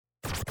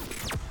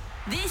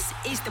This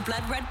is the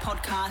Blood Red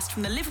podcast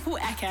from the Liverpool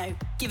Echo,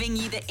 giving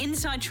you the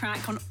inside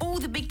track on all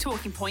the big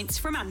talking points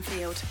from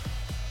Anfield.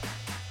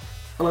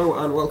 Hello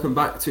and welcome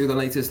back to the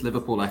latest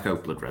Liverpool Echo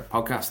Blood Red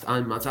podcast.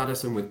 I'm Matt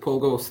Addison with Paul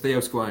Gorse, Theo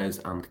Squires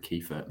and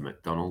Kiefer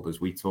McDonald as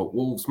we talk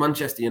Wolves,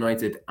 Manchester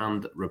United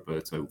and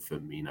Roberto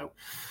Firmino.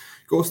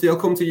 Gorsty, I'll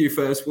come to you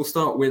first. We'll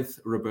start with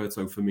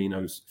Roberto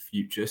Firmino's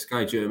future.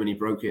 Sky Germany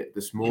broke it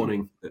this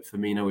morning that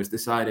Firmino has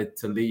decided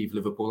to leave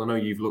Liverpool. I know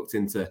you've looked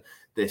into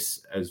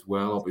this as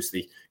well,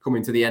 obviously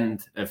coming to the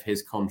end of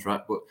his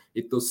contract, but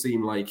it does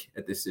seem like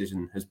a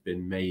decision has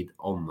been made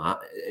on that.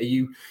 Are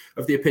you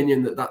of the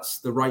opinion that that's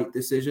the right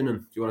decision?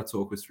 And do you want to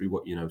talk us through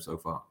what you know so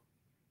far?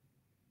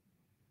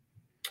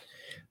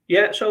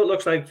 Yeah, so it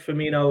looks like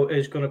Firmino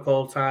is going to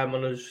call time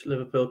on his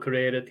Liverpool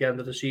career at the end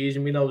of the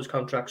season. We know his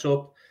contract's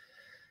up.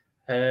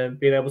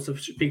 Being able to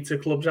speak to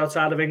clubs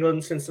outside of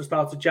England since the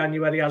start of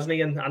January, hasn't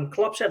he? And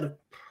Klopp said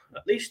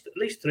at least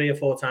 3 or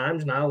 4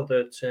 times now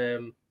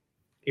that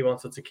he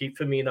wanted to keep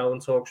Firmino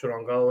and talks were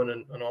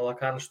ongoing and all that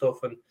kind of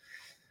stuff. And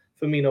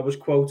Firmino was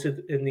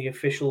quoted in the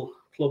official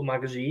club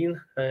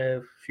magazine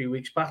a few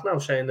weeks back now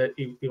saying that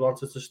he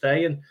wanted to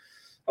stay. And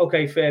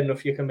okay, fair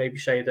enough, you can maybe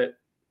say that,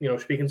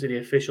 speaking to the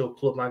official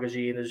club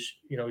magazine is,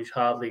 he's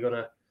hardly going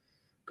to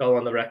go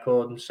on the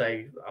record and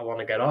say, I want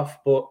to get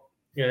off. But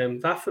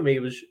that for me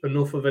was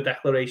enough of a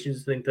declaration to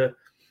think that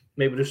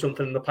maybe there's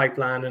something in the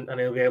pipeline and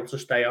he'll be able to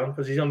stay on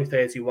because he's only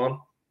 31.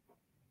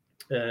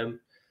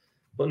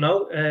 But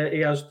no, he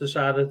has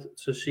decided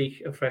to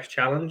seek a fresh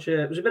challenge.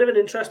 It was a bit of an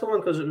interesting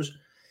one because it was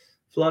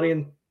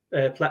Florian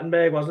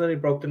Plettenberg, wasn't it? He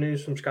broke the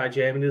news from Sky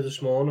Germany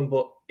this morning,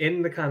 but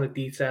in the kind of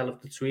detail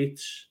of the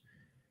tweets,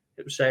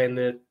 it was saying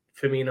that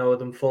Firmino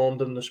had informed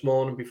him this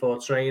morning before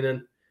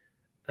training.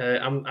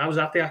 I was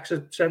at the Access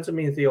Centre,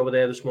 me and Theo over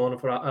there this morning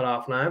at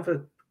 9:30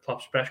 for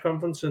Klopp's press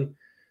conference, and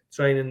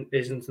training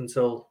isn't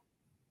until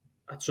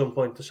at some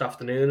point this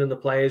afternoon, and the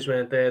players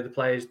weren't there. The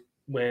players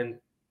weren't,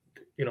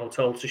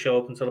 told to show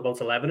up until about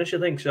 11ish, I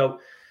think. So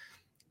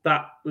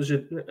that was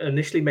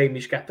initially made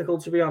me sceptical,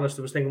 to be honest.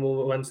 I was thinking,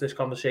 well, when's this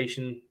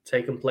conversation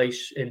taking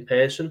place in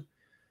person?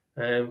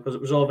 Because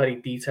it was all very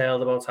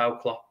detailed about how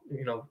Klopp,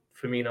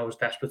 Firmino was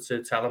desperate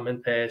to tell him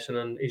in person,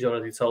 and he's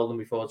already told him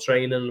before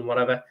training and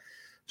whatever.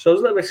 So I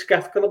was a little bit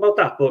sceptical about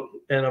that, but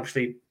then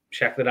obviously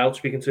checked it out,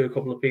 speaking to a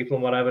couple of people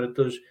and whatever,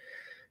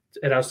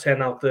 it has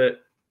turned out that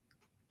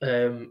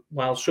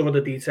while some of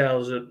the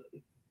details are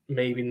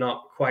maybe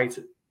not quite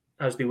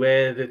as they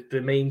were, the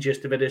main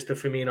gist of it is that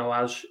Firmino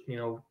has,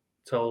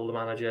 told the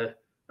manager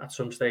at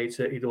some stage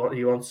that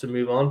he wants to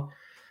move on.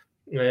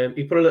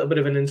 He put a little bit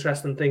of an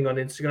interesting thing on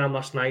Instagram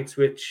last night,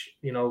 which,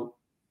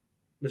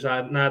 was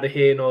neither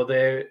here nor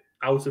there,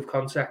 out of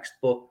context,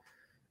 but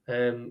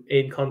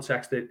in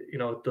context, it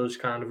does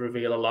kind of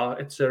reveal a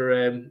lot. It's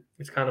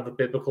kind of a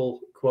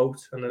biblical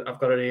quote, and I've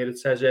got it here. It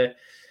says,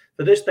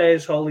 "For this day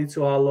is holy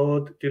to our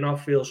Lord. Do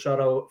not feel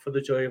sorrow, for the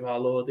joy of our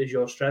Lord is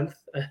your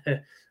strength."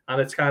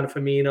 And it's kind of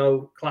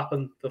Firmino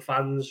clapping the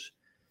fans.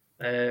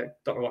 Don't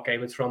know what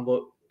game it's from,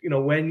 but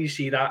when you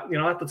see that,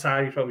 at the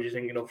time you probably just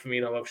think,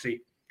 Firmino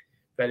obviously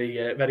very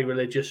very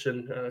religious,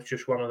 and it's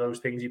just one of those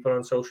things you put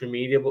on social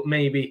media. But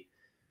maybe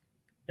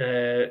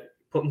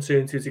putting 2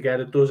 and 2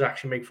 together does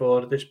actually make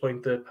forward at this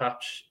point that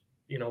perhaps,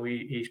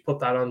 he's put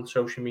that on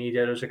social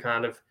media as a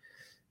kind of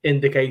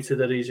indicator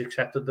that he's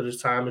accepted that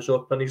his time is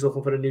up and he's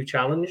looking for a new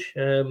challenge.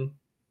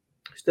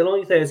 Still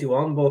only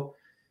 31, but,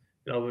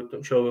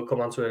 I'm sure we'll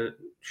come on to it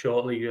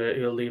shortly.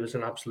 He'll leave as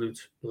an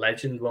absolute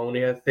legend, won't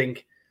he? I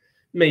think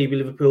maybe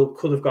Liverpool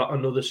could have got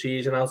another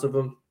season out of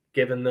him,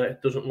 given that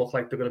it doesn't look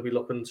like they're going to be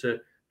looking to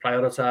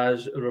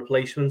prioritise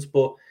replacements,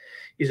 but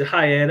he's a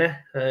high earner,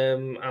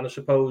 and I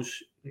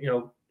suppose,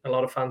 a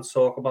lot of fans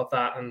talk about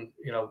that, and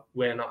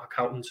we're not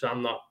accountants, so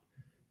I'm not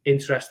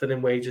interested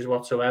in wages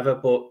whatsoever.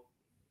 But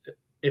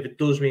if it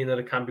does mean that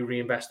it can be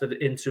reinvested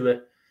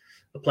into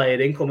a player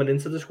income and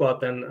into the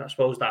squad, then I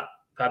suppose that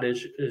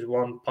is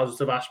one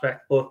positive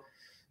aspect. But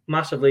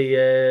massively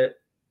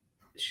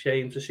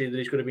shame to see that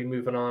he's going to be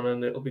moving on,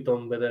 and it'll be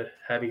done with a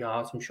heavy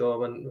heart, I'm sure,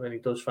 when he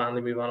does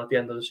finally move on at the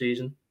end of the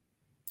season.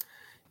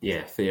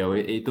 Yeah, Theo,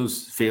 it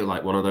does feel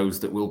like one of those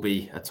that will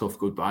be a tough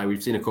goodbye.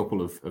 We've seen a couple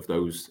of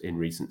those in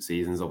recent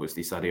seasons.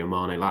 Obviously, Sadio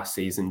Mane last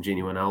season,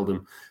 Gini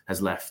Wijnaldum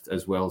has left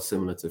as well,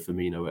 similar to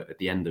Firmino at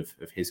the end of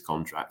his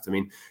contract. I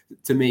mean,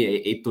 to me,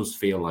 it does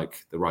feel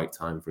like the right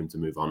time for him to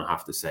move on. I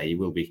have to say, he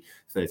will be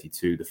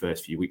 32 the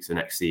first few weeks of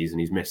next season.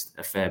 He's missed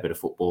a fair bit of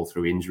football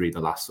through injury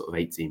the last sort of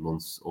 18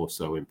 months or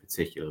so in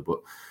particular. But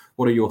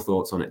what are your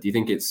thoughts on it? Do you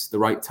think it's the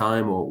right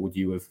time, or would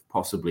you have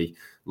possibly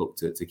looked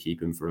to keep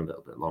him for a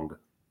little bit longer?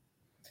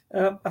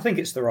 I think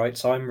it's the right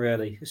time,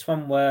 really. It's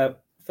one where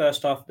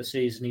first half of the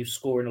season he was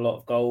scoring a lot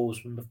of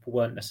goals when Liverpool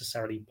weren't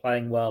necessarily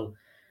playing well,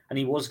 and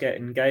he was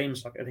getting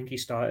games. Like I think he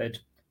started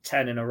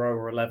 10 in a row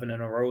or 11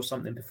 in a row or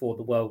something before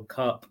the World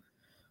Cup.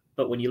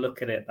 But when you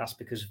look at it, that's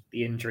because of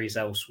the injuries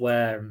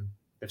elsewhere. And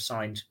they've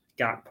signed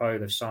Gakpo,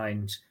 they've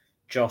signed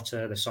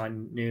Jota, they've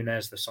signed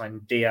Nunes, they've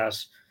signed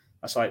Diaz.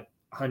 That's like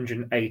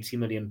 £180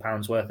 million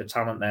worth of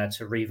talent there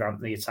to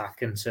revamp the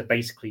attack and to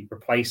basically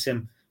replace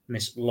him in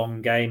this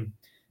long game.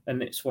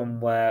 And it's one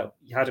where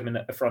you had him in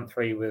a front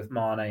three with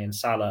Mane and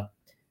Salah.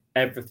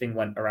 Everything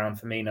went around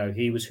Firmino.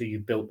 He was who you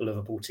built the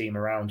Liverpool team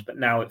around. But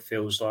now it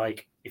feels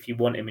like if you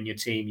want him in your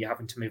team, you're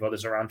having to move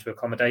others around to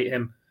accommodate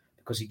him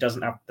because he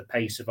doesn't have the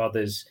pace of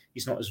others.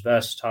 He's not as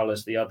versatile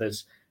as the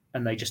others.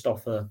 And they just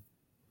offer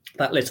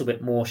that little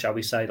bit more, shall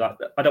we say. Like,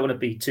 I don't want to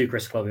be too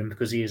critical of him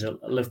because he is a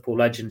Liverpool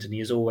legend and he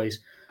has always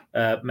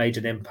made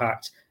an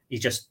impact. He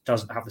just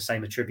doesn't have the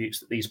same attributes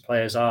that these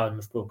players are. And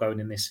Liverpool going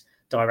in this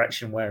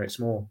direction where it's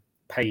more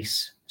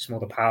pace, it's more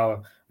the power,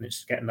 and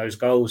it's getting those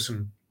goals.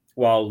 And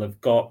while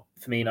they've got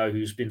Firmino,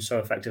 who's been so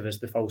effective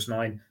as the false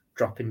nine,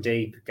 dropping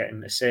deep,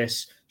 getting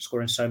assists,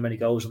 scoring so many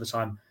goals all the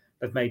time,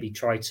 they've maybe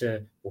tried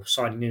to, or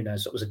signing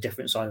Núñez, that was a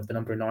different sign of the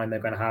number 9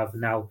 they're going to have.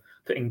 Now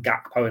putting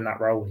Gakpo in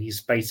that role,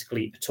 he's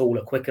basically a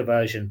taller, quicker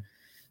version.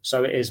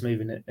 So it is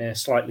moving in a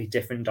slightly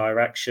different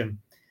direction.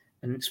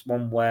 And it's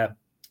one where,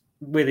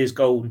 with his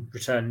goal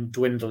return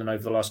dwindling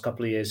over the last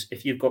couple of years,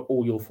 if you've got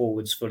all your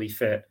forwards fully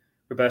fit,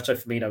 Roberto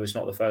Firmino is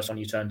not the first one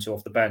you turn to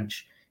off the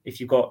bench. If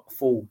you've got a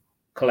full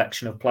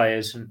collection of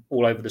players and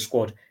all over the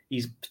squad,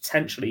 he's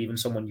potentially even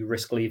someone you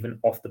risk leaving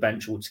off the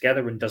bench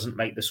altogether and doesn't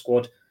make the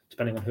squad,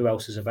 depending on who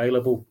else is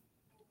available.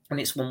 And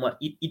it's one where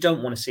you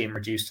don't want to see him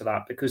reduced to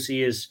that because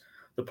he is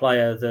the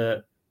player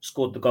that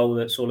scored the goal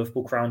that saw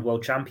Liverpool crowned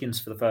world champions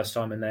for the first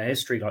time in their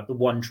history, like the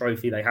one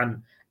trophy they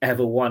hadn't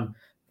ever won.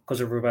 Because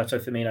of Roberto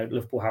Firmino,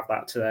 Liverpool have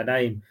that to their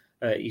name.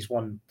 He's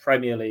won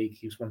Premier League,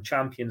 he's won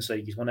Champions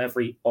League, he's won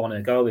every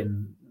honour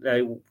going.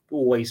 They will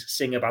always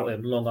sing about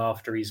him long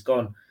after he's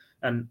gone.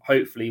 And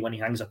hopefully when he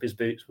hangs up his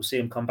boots, we'll see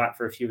him come back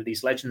for a few of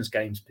these Legends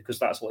games because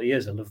that's what he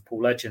is, a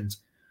Liverpool legend.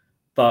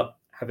 But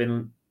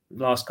having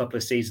the last couple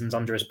of seasons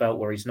under his belt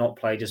where he's not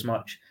played as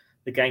much,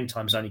 the game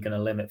time's only going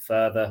to limit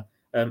further.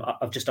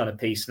 I've just done a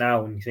piece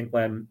now, and you think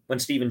when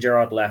Steven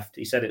Gerrard left,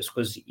 he said it's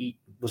because he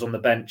was on the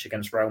bench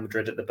against Real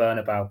Madrid at the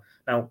Bernabeu.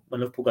 Now,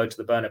 when Liverpool go to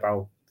the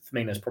Bernabeu,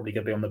 Firmino's probably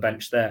going to be on the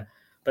bench there.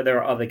 But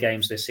there are other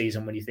games this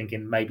season when you're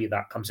thinking maybe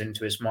that comes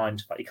into his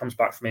mind. Like he comes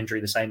back from injury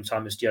the same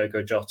time as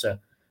Diogo Jota,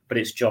 but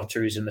it's Jota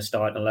who's in the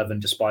starting 11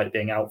 despite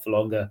being out for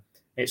longer.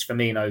 It's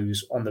Firmino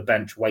who's on the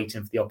bench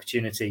waiting for the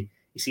opportunity.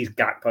 He sees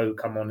Gakpo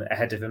come on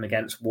ahead of him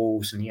against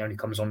Wolves and he only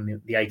comes on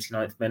the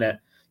 89th minute.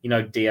 You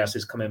know, Diaz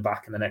is coming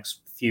back in the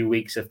next few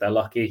weeks if they're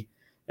lucky.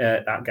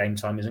 That game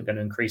time isn't going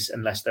to increase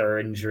unless there are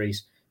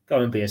injuries. Go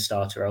and be a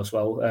starter as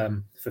well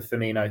for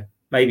Firmino.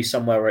 Maybe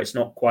somewhere where it's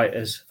not quite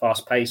as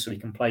fast-paced so he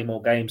can play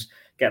more games,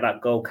 get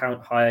that goal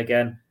count high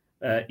again.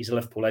 He's a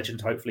Liverpool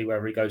legend. Hopefully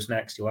wherever he goes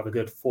next, he'll have a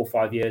good 4 or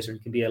 5 years and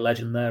he can be a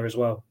legend there as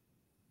well.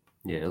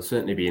 Yeah, it'll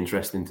certainly be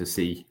interesting to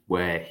see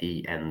where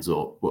he ends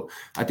up. But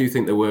I do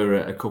think there were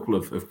a couple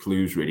of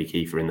clues really,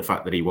 Kiefer, in the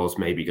fact that he was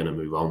maybe going to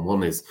move on.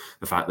 One is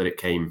the fact that it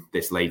came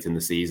this late in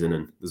the season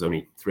and there's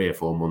only 3 or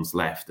 4 months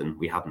left and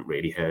we hadn't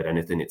really heard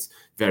anything. It's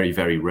very,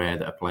 very rare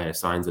that a player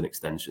signs an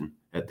extension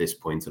at this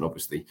point. And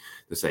obviously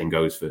the same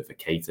goes for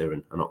Keita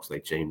and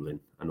Oxlade-Chamberlain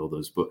and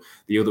others. But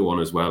the other one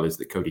as well is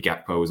that Cody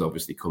Gakpo has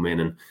obviously come in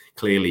and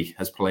clearly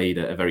has played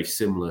a very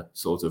similar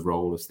sort of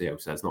role, as Theo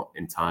says, not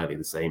entirely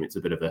the same. It's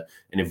a bit of an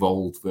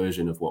evolved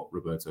version of what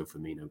Roberto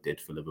Firmino did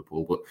for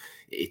Liverpool. But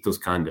it does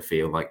kind of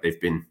feel like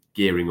they've been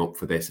gearing up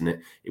for this and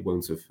it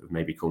won't have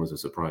maybe come as a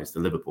surprise to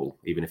Liverpool,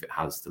 even if it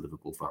has to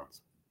Liverpool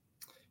fans.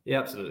 Yeah,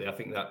 absolutely. I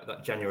think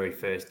that January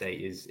 1st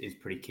date is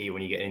pretty key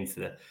when you get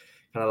into the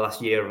kind of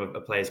last year of a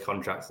player's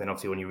contracts. Then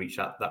obviously when you reach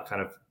that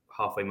kind of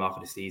halfway mark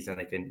of the season,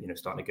 they can,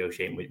 start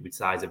negotiating with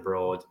sides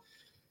abroad.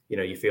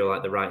 You feel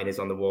like the writing is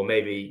on the wall.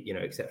 Maybe,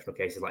 exceptional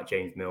cases like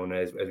James Milner,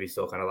 as we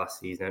saw kind of last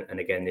season and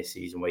again this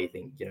season, where you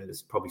think,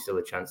 there's probably still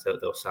a chance that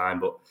they'll sign.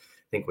 But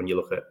I think when you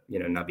look at,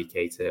 Naby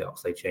Keita,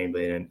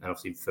 Oxlade-Chamberlain and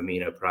obviously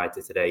Firmino prior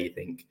to today, you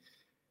think,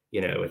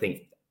 I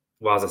think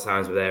whilst the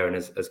signs were there and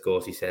as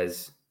Gorsey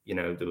says,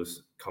 there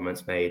was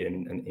comments made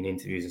and in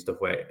interviews and stuff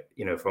where,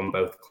 from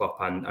both Klopp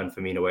and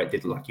Firmino, where it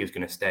did look like he was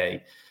going to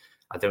stay.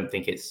 I don't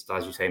think it's,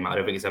 as you say, Matt, I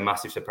don't think it's a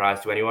massive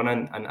surprise to anyone.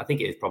 And I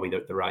think it is probably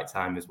the right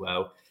time as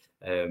well.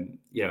 I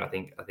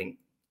think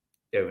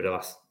over the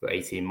last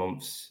 18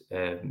 months,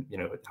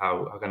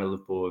 how kind of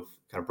Liverpool have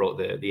kind of brought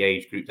the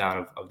age group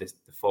down of the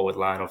forward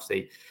line.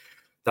 Obviously,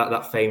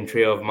 that famed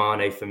trio of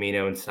Mane,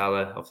 Firmino and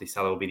Salah. Obviously,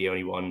 Salah will be the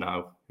only one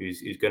now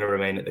who's going to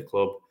remain at the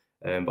club.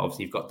 But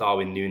obviously, you've got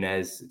Darwin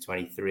Núñez,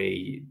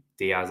 23,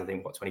 Diaz, I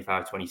think,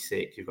 25,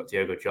 26. You've got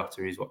Diogo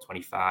Jota, who's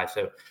 25.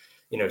 So,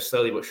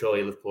 slowly but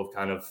surely, Liverpool have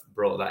kind of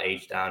brought that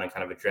age down and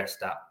kind of addressed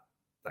that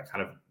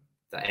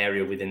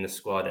area within the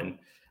squad. And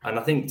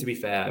I think, to be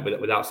fair,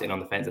 without sitting on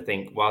the fence, I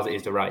think whilst it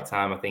is the right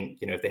time, I think,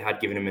 if they had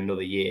given him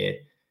another year,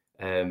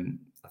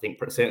 I think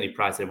certainly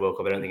prior to the World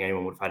Cup, I don't think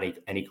anyone would have had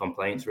any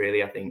complaints,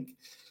 really. I think,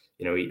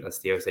 as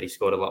Theo said, he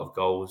scored a lot of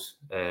goals.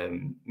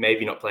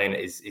 Maybe not playing at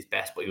his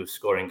best, but he was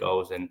scoring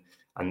goals. And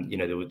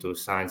there were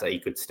signs that he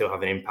could still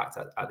have an impact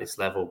at this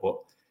level. But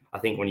I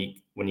think when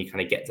you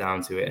kind of get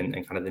down to it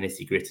and kind of the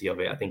nitty gritty of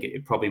it, I think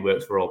it probably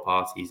works for all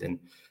parties. And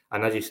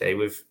as you say,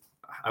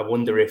 I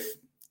wonder if,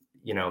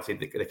 obviously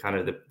the kind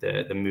of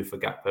the move for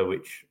Gakpo,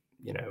 which,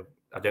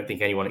 I don't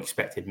think anyone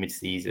expected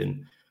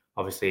mid-season,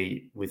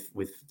 obviously with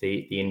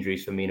the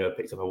injuries Firmino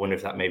picked up, I wonder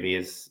if that maybe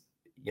is,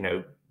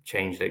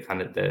 changed the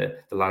kind of the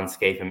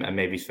landscape and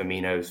maybe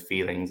Firmino's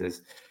feelings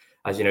as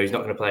you know, he's not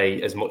going to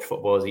play as much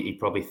football as he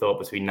probably thought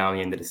between now and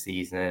the end of the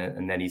season,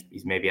 and then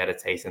he's maybe had a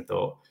taste and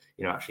thought,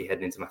 actually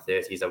heading into my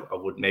 30s, I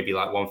would maybe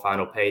like one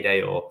final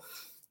payday, or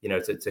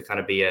to kind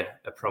of be a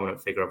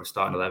prominent figure of a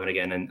starting 11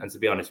 again. And to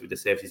be honest, with the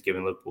service he's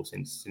given Liverpool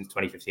since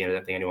 2015, I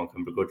don't think anyone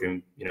can begrudge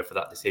him, for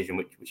that decision,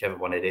 whichever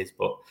one it is.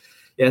 But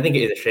yeah, I think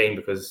it is a shame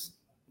because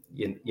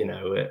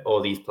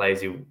all these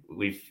players who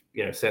we've,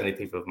 certainly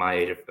people of my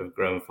age have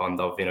grown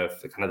fond of,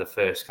 for kind of the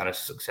first kind of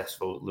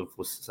successful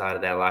Liverpool side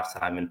of their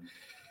lifetime. And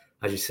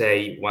as you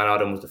say,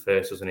 Wijnaldum was the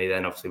first, wasn't he?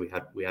 Then obviously we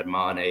had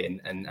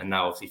Mane, and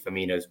now obviously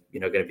Firmino's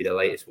going to be the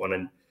latest one.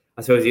 And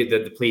I suppose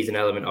the pleasing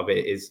element of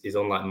it is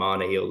unlike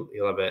Mane, he'll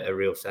have a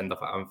real send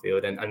off at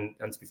Anfield. And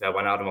to be fair,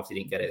 Wijnaldum obviously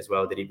didn't get it as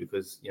well, did he?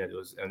 Because there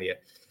was only a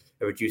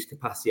reduced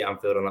capacity at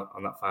Anfield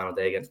on that final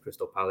day against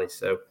Crystal Palace.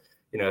 So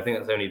I think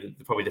that's only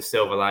probably the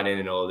silver lining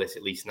in all this.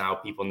 At least now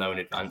people know in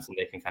advance, and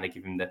they can kind of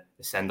give him the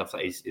send off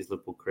that his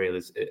Liverpool career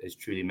is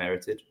truly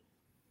merited.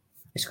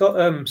 It's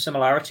got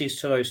similarities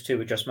to those two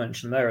we just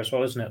mentioned there as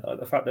well, isn't it? Like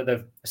the fact that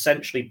they've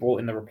essentially brought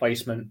in the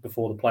replacement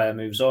before the player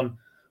moves on.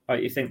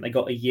 Right, you think they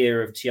got a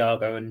year of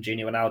Thiago and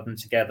Gini Wijnaldum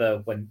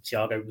together when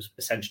Thiago was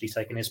essentially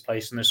taking his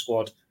place in the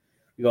squad.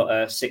 We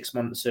got 6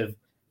 months of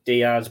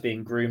Diaz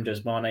being groomed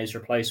as Mane's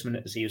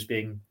replacement, as he was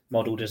being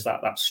modelled as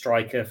that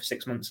striker for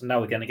 6 months, and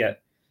now we're going to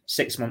get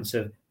 6 months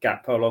of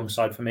Gakpo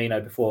alongside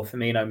Firmino before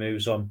Firmino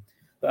moves on.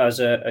 But as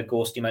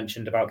Gorsty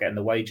mentioned about getting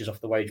the wages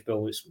off the wage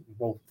bill,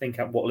 we'll think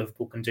at what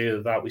Liverpool can do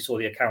with that. We saw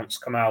the accounts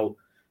come out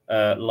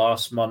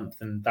last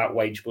month, and that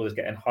wage bill is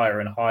getting higher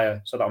and higher.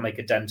 So that'll make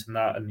a dent in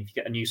that. And if you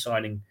get a new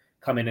signing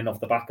coming in off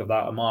the back of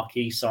that, a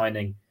marquee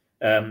signing,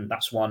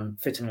 that's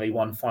fittingly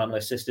one final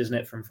assist, isn't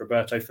it, from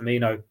Roberto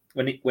Firmino?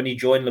 When he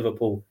joined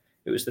Liverpool,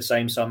 it was the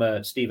same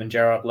summer Steven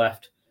Gerrard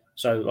left.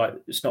 So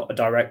it's not a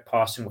direct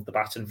passing of the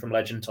baton from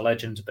legend to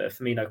legend, but if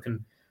Firmino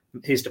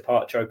his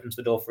departure opens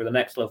the door for the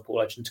next Liverpool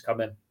legend to come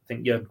in. I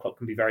think Jurgen Klopp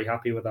can be very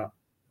happy with that.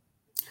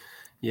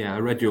 Yeah, I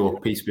read your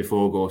piece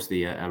before,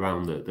 Gorsty,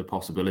 around the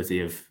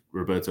possibility of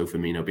Roberto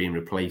Firmino being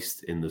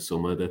replaced in the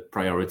summer. The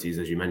priorities,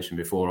 as you mentioned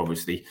before,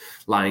 obviously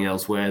lying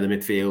elsewhere. The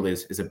midfield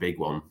is a big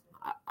one.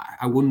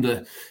 I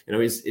wonder,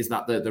 is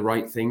that the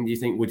right thing? Do you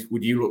think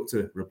would you look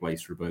to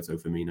replace Roberto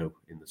Firmino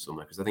in the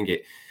summer? Because I think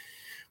it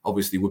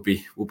obviously would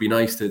be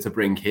nice to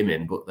bring him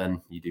in, but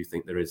then you do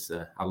think there is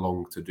a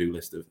long to-do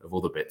list of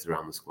other bits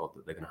around the squad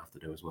that they're going to have to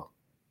do as well.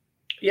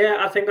 Yeah,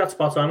 I think that's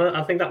spot on.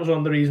 I think that was one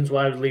of the reasons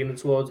why I was leaning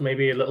towards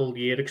maybe a little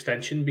year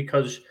extension,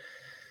 because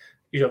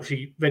he's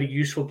obviously a very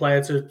useful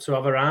player to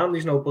have around.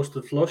 He's no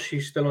busted flush.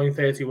 He's still only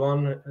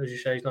 31. As you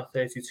say, he's not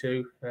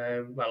 32.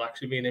 Well,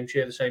 actually, me and him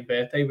share the same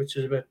birthday, which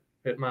is a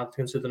bit mad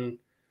considering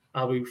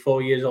I'll be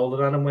 4 years older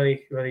than him when he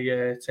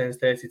turns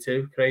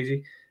 32.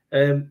 Crazy.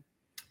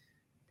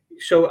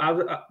 So,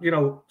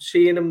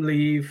 seeing him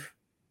leave,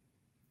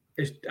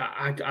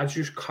 I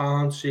just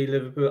can't see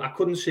Liverpool. I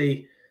couldn't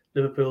see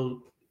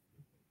Liverpool,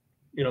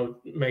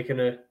 making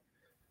a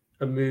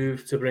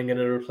move to bring in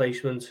a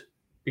replacement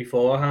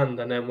beforehand.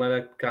 And then when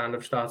I kind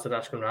of started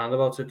asking around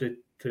about it, the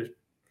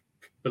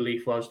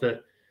belief was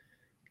that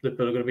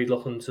Liverpool are going to be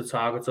looking to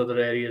target other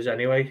areas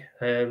anyway.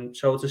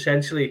 So it's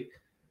essentially,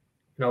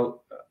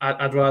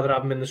 I'd rather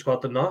have them in the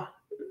squad than not,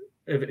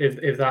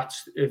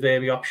 if they're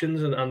the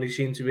options, and they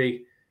seem to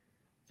be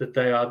that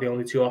they are the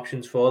only two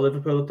options for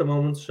Liverpool at the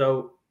moment.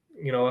 So,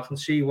 I can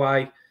see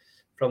why,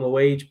 from a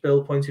wage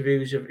bill point of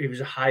view, he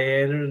was a high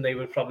earner, and they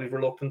were probably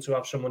reluctant to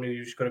have someone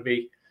who's going to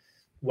be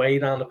way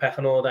down the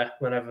pecking order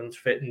when everyone's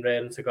fit and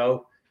ready to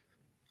go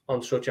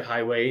on such a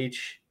high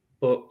wage.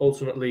 But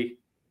ultimately,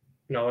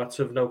 that's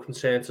of no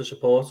concern to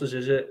supporters,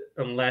 is it?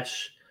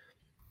 Unless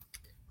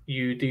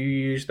you do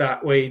use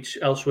that wage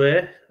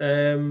elsewhere.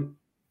 That'll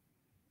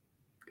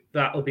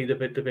be the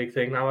big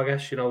thing now, I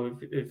guess.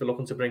 If they're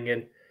looking to bring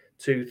in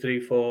 2, 3,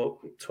 4,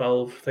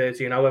 12,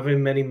 13, however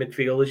many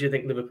midfielders you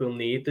think Liverpool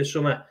need this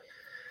summer,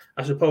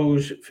 I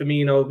suppose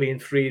Firmino being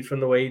freed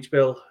from the wage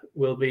bill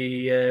will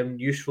be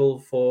useful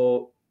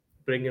for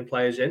bringing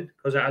players in,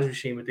 because as we've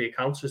seen with the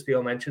accounts, as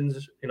Theo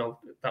mentions,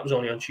 that was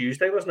only on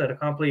Tuesday, wasn't it? I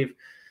can't believe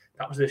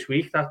that was this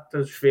week. That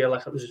does feel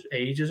like it was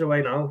ages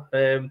away now.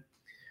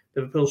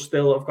 Liverpool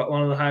still have got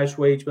one of the highest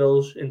wage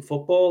bills in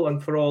football,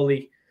 and for all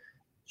the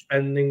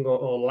spending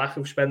or lack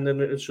of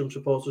spending, as some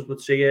supporters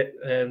would see it,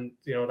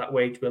 that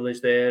wage bill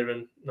is there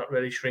and not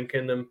really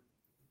shrinking them.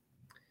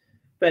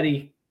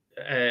 Very,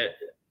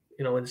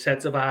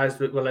 incentivized,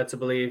 that we're led to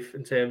believe,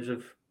 in terms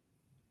of,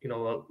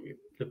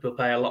 Liverpool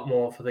pay a lot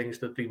more for things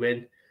that they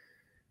win.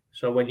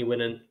 So when you're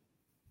winning,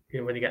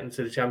 when you get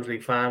into the Champions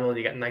League final and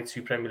you get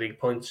 92 Premier League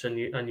points and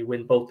you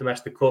win both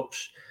domestic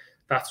cups,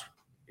 that's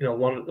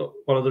one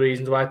of the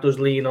reasons why it does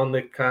lean on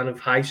the kind of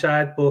high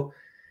side. But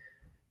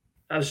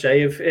as I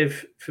say,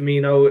 if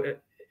Firmino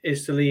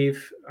is to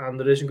leave and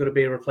there isn't going to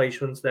be a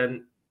replacement,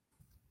 then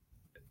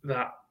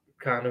that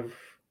kind of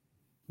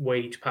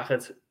wage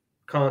packet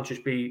can't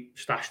just be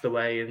stashed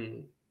away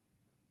and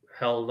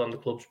held on the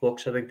club's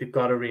books. I think they've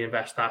got to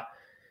reinvest that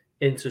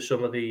into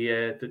some of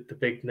the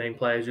big name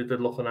players who they're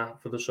looking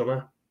at for the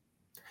summer.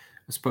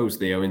 I suppose,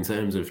 Theo, in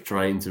terms of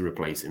trying to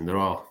replace him, there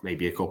are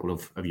maybe a couple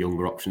of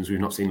younger options. We've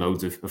not seen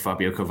loads of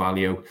Fabio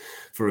Carvalho,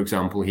 for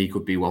example. He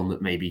could be one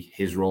that maybe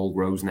his role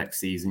grows next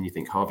season. You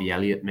think Harvey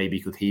Elliott, maybe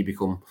could he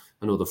become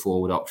another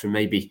forward option?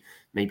 Maybe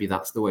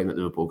that's the way that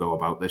Liverpool go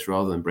about this,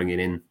 rather than bringing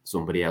in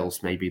somebody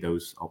else. Maybe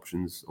those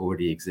options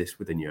already exist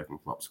within Jurgen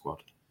Klopp's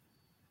squad.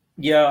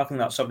 Yeah, I think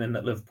that's something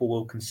that Liverpool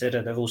will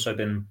consider. There have also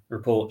been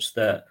reports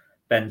that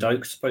Ben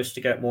Doak's supposed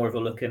to get more of a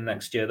look in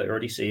next year. They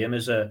already see him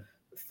as a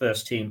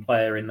first-team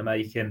player in the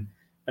making.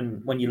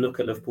 And when you look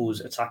at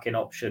Liverpool's attacking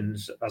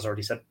options, as I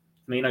already said,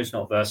 Firmino's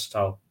not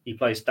versatile. He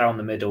plays down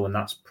the middle, and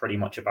that's pretty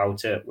much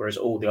about it, whereas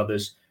all the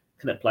others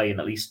can play in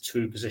at least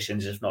two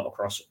positions, if not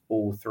across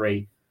all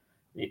three.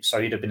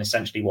 So he'd have been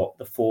essentially,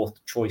 the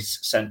fourth choice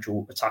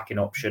central attacking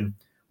option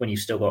when you've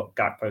still got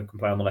Gakpo can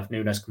play on the left,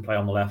 Nunes can play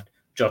on the left,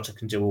 Jota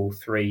can do all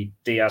three,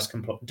 Diaz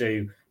can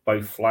do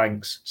both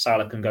flanks,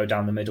 Salah can go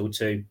down the middle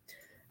too.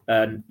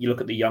 And you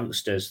look at the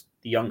youngsters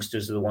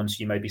are the ones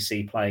you maybe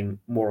see playing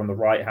more on the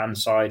right-hand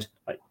side,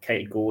 like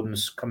Katie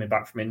Gordon's coming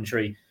back from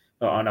injury.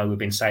 I know we've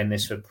been saying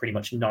this for pretty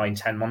much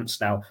 9-10 months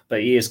now,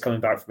 but he is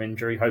coming back from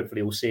injury.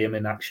 Hopefully we'll see him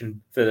in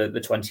action for the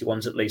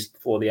 21s at least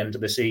before the end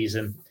of the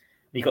season. And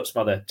you've got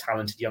some other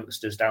talented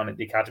youngsters down at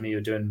the academy who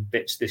are doing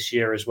bits this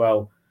year as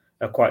well.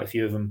 Quite a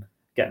few of them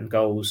getting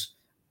goals.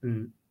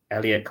 And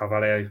Elliott,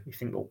 Carvalho, you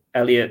think,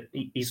 Elliott,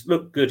 he's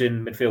looked good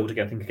in midfield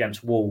again, I think,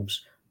 against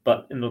Wolves.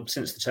 But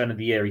since the turn of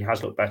the year, he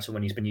has looked better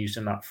when he's been used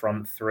in that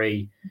front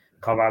three.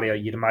 Carvalho,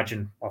 you'd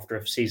imagine after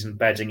a season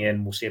bedding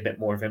in, we'll see a bit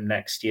more of him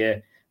next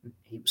year.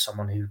 He was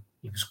someone who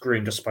he was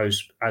groomed, I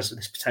suppose, as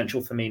this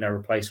potential Firmino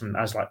replacement,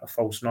 as like a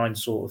false nine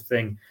sort of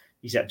thing.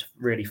 He's yet to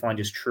really find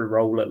his true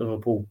role at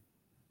Liverpool.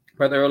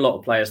 But there are a lot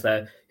of players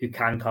there who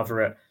can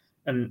cover it.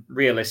 And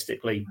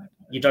realistically,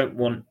 you don't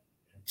want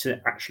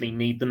to actually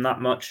need them that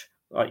much.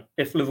 Like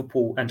if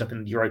Liverpool end up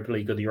in the Europa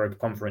League or the Europa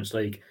Conference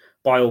League,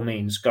 by all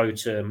means, go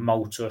to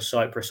Malta or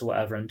Cyprus or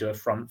whatever and do a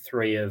front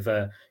three of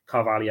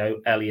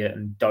Carvalho, Elliott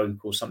and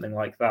Doak or something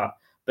like that.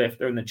 But if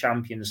they're in the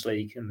Champions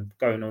League and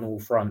going on all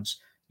fronts,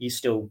 you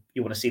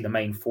want to see the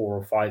main 4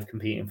 or 5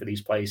 competing for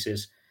these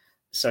places.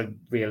 So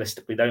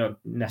realistically, they don't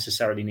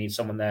necessarily need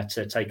someone there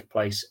to take a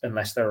place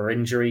unless there are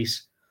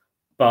injuries.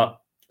 But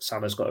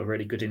Salah's got a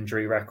really good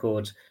injury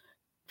record.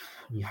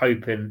 You're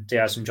hoping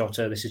Diaz and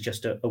Jota, this is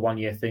just a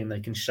 1-year thing. They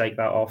can shake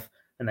that off.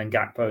 And then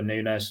Gakpo and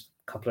Nunes,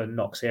 a couple of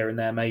knocks here and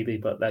there maybe,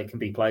 but they can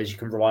be players you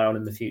can rely on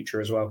in the future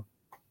as well.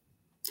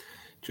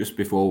 Just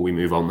before we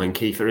move on then,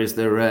 Kiefer, is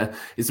there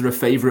a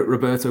favourite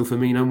Roberto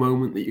Firmino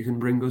moment that you can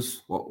bring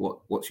us?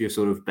 What's your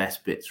sort of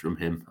best bits from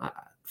him?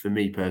 For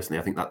me personally,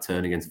 I think that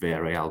turn against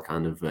Villarreal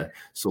kind of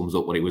sums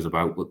up what it was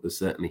about, but there's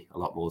certainly a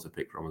lot more to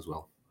pick from as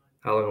well.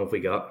 How long have we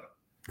got?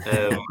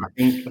 I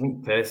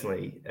think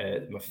personally,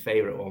 my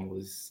favourite one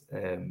was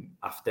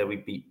after we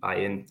beat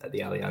Bayern at the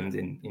Allianz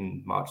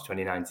in March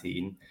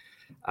 2019,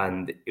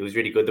 and it was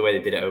really good the way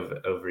they did it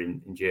over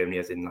in Germany,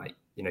 as in like,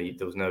 you know,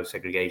 there was no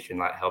segregation,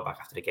 like held back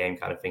after the game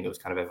kind of thing. It was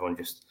kind of everyone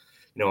just,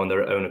 you know, on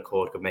their own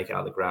accord could make it out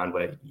of the ground,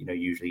 where, you know,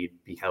 usually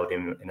you'd be held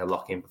in a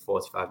lock-in for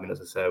 45 minutes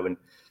or so, and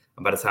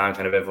by the time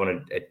kind of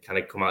everyone had kind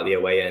of come out the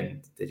away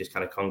end, they just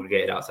kind of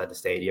congregated outside the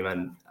stadium,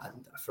 and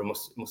for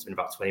must have been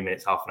about 20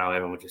 minutes, half an hour,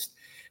 everyone was just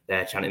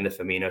there chanting the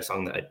Firmino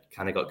song that had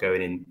kind of got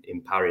going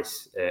in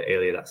Paris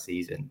earlier that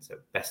season. So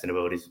best in the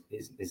world,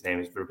 his name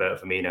is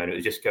Roberto Firmino, and it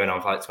was just going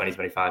on for like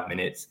 20-25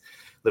 minutes.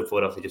 Liverpool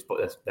obviously just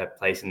put their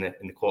place in the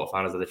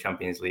quarterfinals of the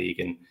Champions League,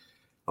 and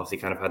obviously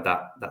kind of had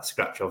that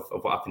scratch of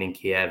what happened in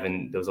Kiev,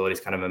 and there was all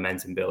this kind of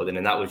momentum building,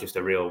 and that was just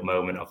a real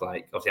moment of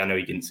like, obviously I know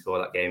he didn't score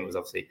that game, it was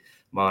obviously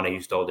Mane who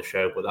stole the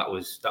show, but that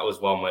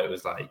was one where it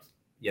was like,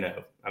 you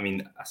know, I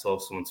mean, I saw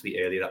someone tweet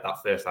earlier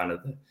that first line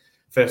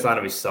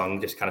of his song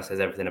just kind of says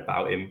everything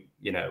about him,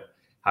 you know,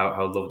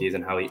 how loved he is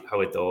and how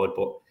adored.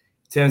 But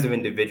in terms of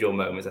individual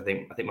moments, I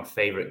think my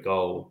favourite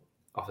goal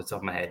off the top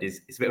of my head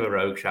is, it's a bit of a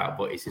rogue shout,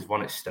 but it's his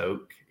one at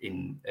Stoke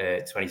in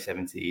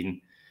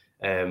 2017.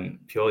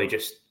 Purely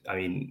just, I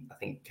mean, I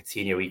think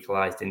Coutinho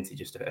equalised into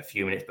just a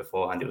few minutes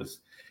beforehand.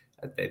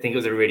 I think it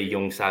was a really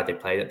young side they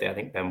played that day. I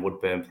think Ben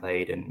Woodburn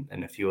played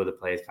and a few other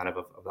players kind of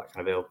that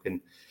kind of ilk.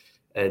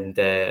 And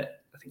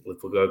I think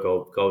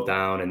Liverpool go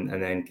down, and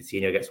then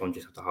Coutinho gets one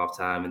just after half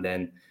time, and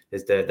then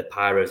there's the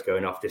pyros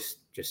going off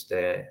just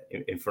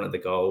in front of the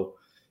goal,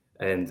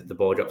 and the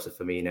ball drops to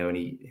Firmino and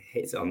he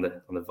hits it on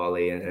the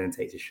volley and then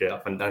takes his shirt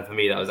off. And for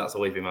me, that's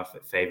always been my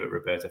favourite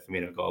Roberto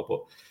Firmino goal.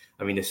 But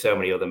I mean, there's so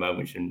many other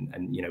moments,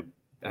 and you know.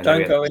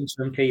 Don't go into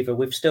them, Kiva.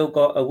 We've still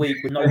got a week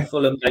with no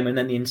Fulham game and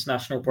then the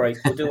international break.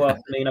 We'll do our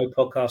Firmino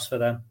podcast for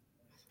them.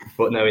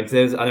 But no, in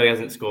terms, I know he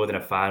hasn't scored in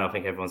a final. I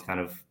think everyone's kind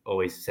of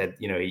always said,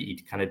 you know, he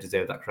kind of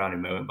deserved that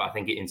crowning moment. But I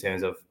think in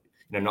terms of,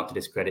 you know, not to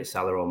discredit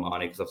Salah or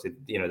Mane, because obviously,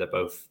 you know, they're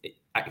both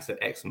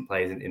excellent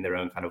players in their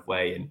own kind of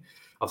way, and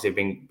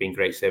obviously been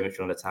great servants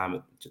during the time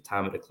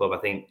at the club. I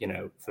think, you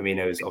know,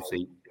 Firmino is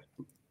obviously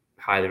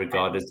highly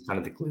regarded as kind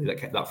of the glue that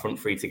kept that front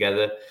three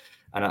together.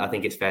 And I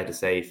think it's fair to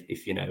say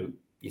if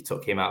you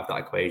took him out of that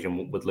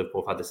equation, would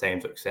Liverpool have had the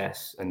same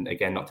success? And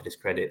again, not to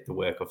discredit the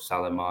work of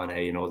Salah,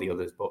 Mane and all the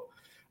others, but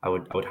I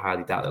would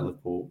highly doubt that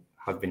Liverpool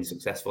have been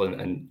successful,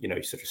 and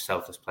he's such a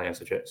selfless player,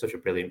 such a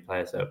brilliant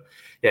player. So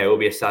yeah, it will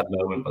be a sad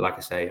moment, but like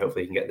I say,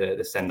 hopefully he can get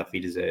the send off he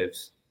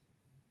deserves.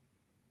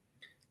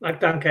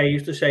 Like Dan Kay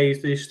used to say,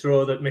 he's the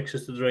straw that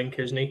mixes the drink,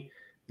 isn't he?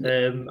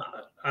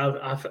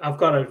 I've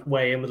got to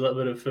weigh in with a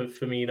little bit of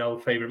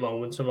Firmino favourite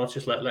moments. I'm not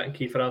just letting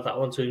Kiefer have that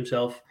one to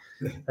himself.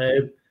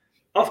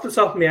 Off the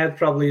top of my head,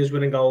 probably his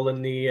winning goal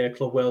in the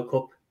Club World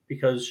Cup,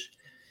 because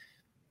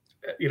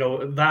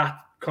that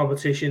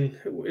competition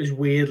is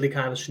weirdly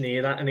kind of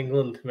sneered at in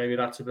England. Maybe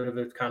that's a bit of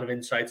a kind of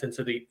insight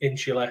into the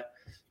insular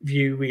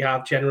view we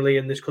have generally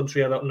in this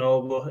country. I don't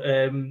know, but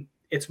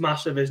it's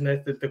massive, isn't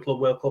it? The Club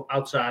World Cup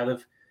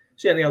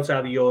certainly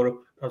outside of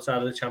Europe, outside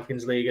of the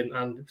Champions League,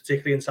 and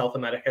particularly in South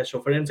America.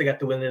 So for him to get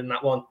the win in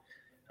that one,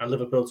 and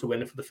Liverpool to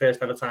win it for the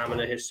first ever time in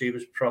their history,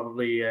 was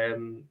probably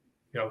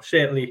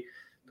certainly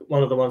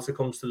one of the ones that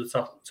comes to the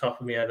top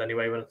of my head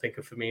anyway when I think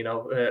of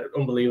Firmino.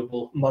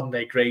 Unbelievable modern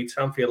day great,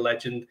 Anfield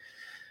legend.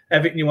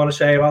 Everything you want to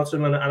say about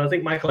him, and I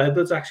think Michael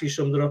Edwards actually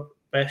summed it up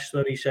best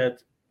when he said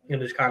in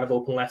his kind of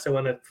open letter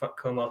when it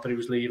came out that he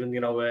was leaving,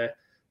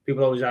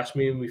 people always ask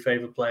me who my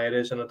favourite player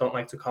is, and I don't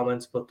like to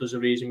comment, but there's a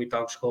reason my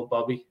dog's called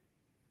Bobby.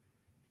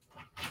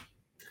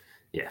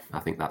 Yeah, I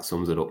think that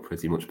sums it up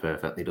pretty much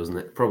perfectly, doesn't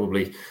it?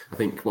 Probably, I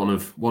think one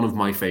of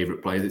my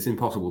favourite players. It's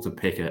impossible to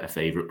pick a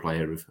favourite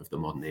player of the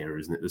modern era,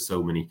 isn't it? There's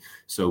so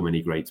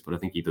many greats, but I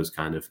think he does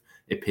kind of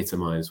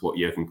epitomise what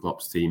Jurgen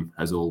Klopp's team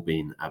has all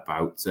been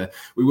about.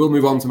 We will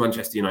move on to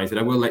Manchester United.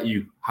 I will let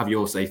you have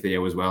your say,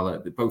 Theo, as well.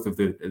 Both of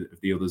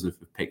the others have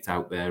picked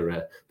out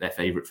their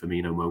favourite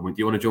Firmino moment.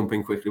 Do you want to jump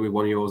in quickly with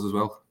one of yours as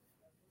well?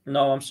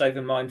 No, I'm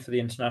saving mine for the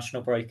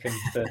international break,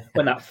 and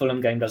when that Fulham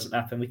game doesn't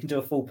happen, we can do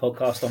a full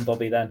podcast on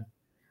Bobby then.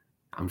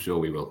 I'm sure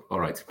we will. All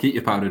right, keep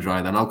your powder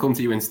dry then. I'll come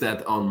to you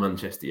instead on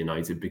Manchester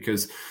United,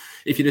 because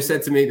if you'd have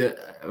said to me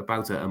that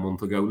about a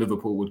month ago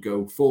Liverpool would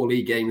go 4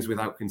 league games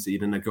without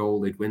conceding a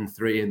goal, they'd win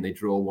 3 and they'd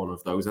draw 1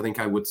 of those, I think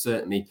I would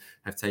certainly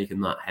have taken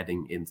that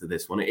heading into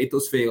this one. It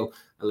does feel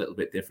a little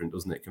bit different,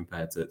 doesn't it,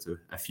 compared to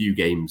a few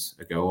games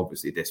ago.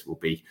 Obviously, this will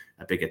be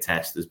a bigger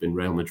test. There's been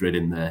Real Madrid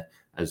in there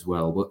as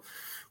well, but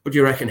what do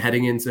you reckon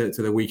heading into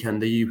the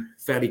weekend? Are you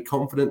fairly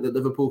confident that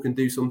Liverpool can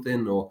do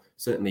something, or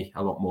certainly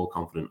a lot more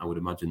confident, I would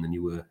imagine, than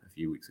you were a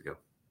few weeks ago?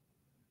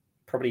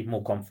 Probably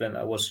more confident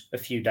than I was a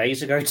few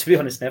days ago, to be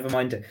honest, never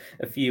mind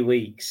a few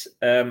weeks.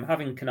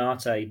 Having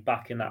Konate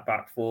back in that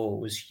back four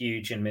was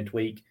huge in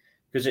midweek,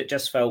 because it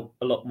just felt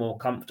a lot more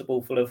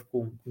comfortable for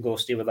Liverpool.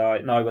 Gorsty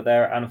and I were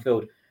there at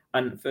Anfield,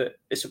 and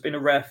it's been a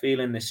rare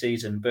feeling this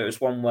season, but it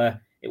was one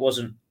where it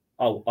wasn't,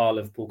 are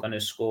Liverpool going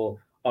to score?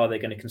 Are they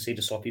going to concede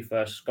a sloppy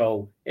first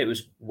goal? It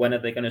was, when are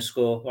they going to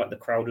score? Like, the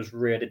crowd was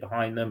really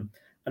behind them.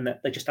 And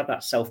they just had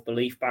that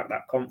self-belief back,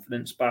 that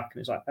confidence back.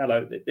 And it's like,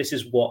 hello, this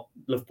is what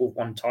Liverpool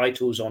won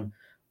titles on,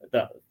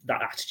 that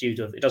attitude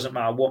of, it doesn't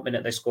matter what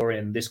minute they score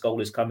in, this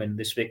goal is coming,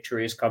 this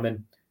victory is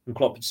coming. And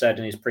Klopp had said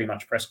in his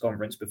pre-match press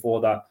conference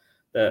before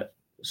that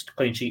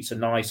clean sheets are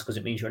nice because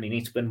it means you only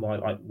need to win by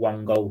like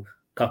 1 goal,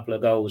 couple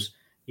of goals.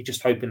 You're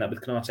just hoping that with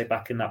Konate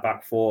back in that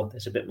back four,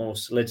 there's a bit more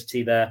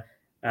solidity there.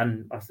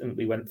 And I think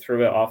we went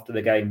through it after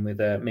the game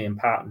with me and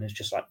Pat, and it's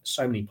just like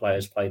so many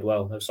players played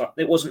well.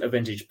 It wasn't a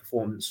vintage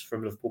performance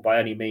from Liverpool by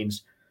any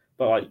means,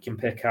 but like, you can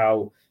pick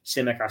out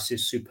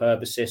Tsimikas'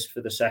 superb assist for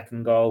the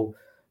second goal.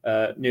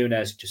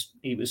 Nunes,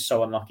 he was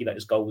so unlucky that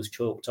his goal was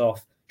chalked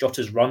off.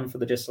 Jota's run for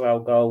the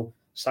disallowed goal.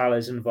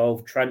 Salah's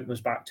involved. Trent was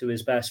back to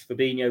his best.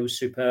 Fabinho was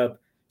superb.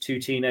 2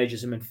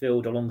 teenagers in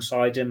midfield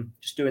alongside him,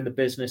 just doing the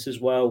business as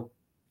well.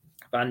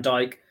 Van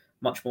Dijk,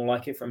 much more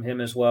like it from him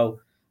as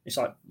well. It's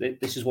like,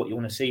 this is what you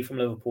want to see from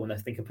Liverpool. And I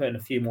think putting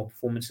a few more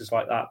performances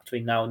like that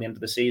between now and the end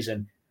of the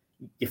season,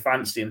 you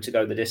fancy them to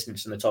go the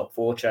distance in the top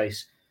 4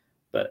 chase.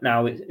 But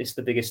now it's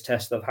the biggest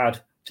test they've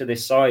had to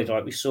this side.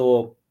 Like, we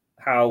saw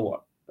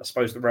how, I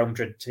suppose, the Real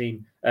Madrid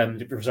team,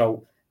 the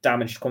result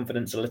damaged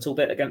confidence a little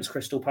bit against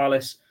Crystal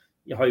Palace.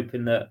 You're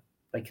hoping that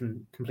they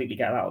can completely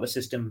get out of the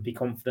system, be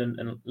confident,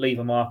 and leave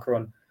a marker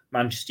on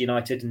Manchester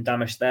United and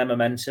damage their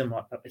momentum.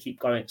 Like, they keep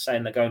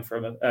saying they're going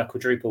for a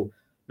quadruple.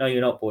 No,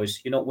 you're not,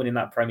 boys. You're not winning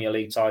that Premier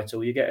League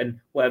title. You're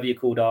getting whatever you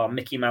called our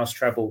Mickey Mouse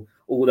treble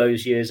all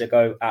those years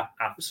ago at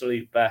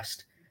absolute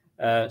best.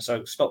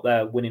 So stop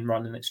there, winning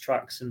run in its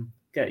tracks, and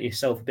get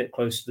yourself a bit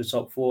closer to the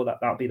top 4.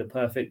 That'll be the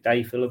perfect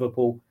day for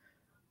Liverpool.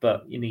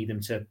 But you need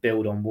them to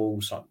build on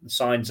Wolves. The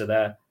signs are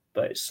there,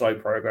 but it's slow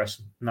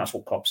progress. And that's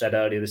what Klopp said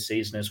earlier this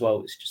season as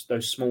well. It's just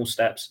those small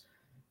steps,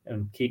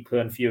 and keep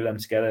putting a few of them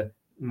together.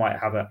 Might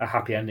have a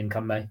happy ending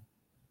come May.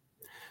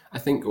 I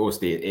think,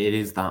 Orsty, it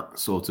is that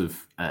sort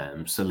of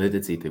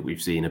solidity that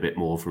we've seen a bit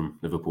more from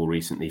Liverpool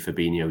recently.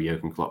 Fabinho,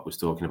 Jurgen Klopp was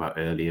talking about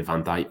earlier.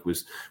 Van Dijk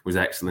was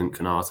excellent.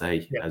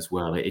 Konate as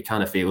well. It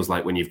kind of feels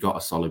like when you've got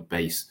a solid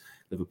base,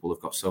 Liverpool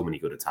have got so many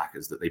good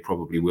attackers that they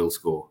probably will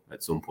score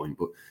at some point,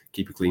 but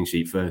keep a clean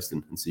sheet first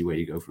and see where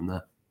you go from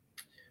there.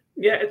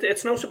 Yeah,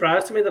 it's no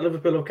surprise to me that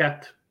Liverpool have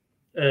kept,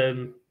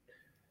 to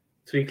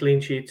 3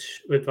 clean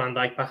sheets with Van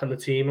Dijk back in the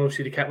team.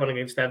 Obviously, they kept one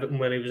against Everton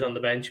when he was on the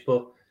bench,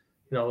 but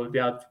they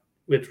had,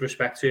 with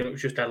respect to him, it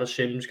was just Ellis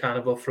Sims kind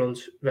of up front,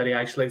 very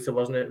isolated,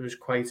 wasn't it? It was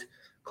quite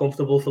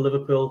comfortable for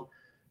Liverpool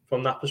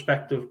from that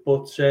perspective.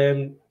 But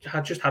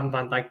just having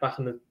Van Dijk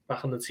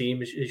back on the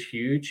team is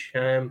huge.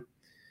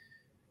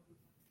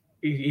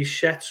 He's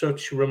set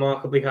such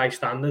remarkably high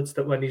standards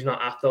that when he's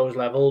not at those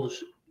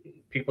levels,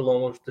 people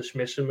almost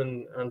dismiss him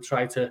and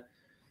try to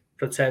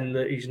pretend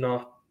that he's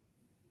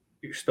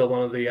still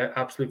one of the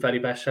absolute very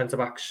best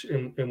centre-backs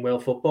in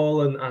world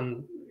football,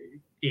 and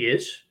he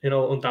is,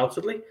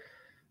 undoubtedly.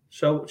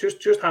 So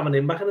just having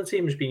him back in the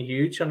team has been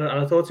huge, and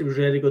I thought he was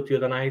really good the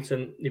other night,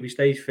 and if he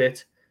stays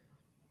fit,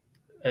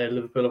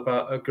 Liverpool have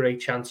got a great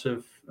chance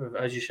of,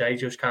 as you say,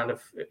 just kind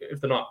of, if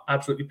they're not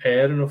absolutely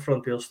pairing up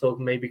front, they'll still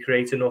maybe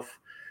create enough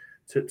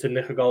to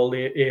nick a goal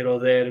here or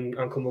there and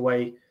come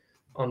away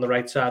on the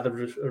right side of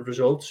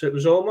results. It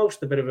was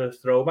almost a bit of a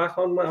throwback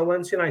on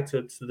Wednesday night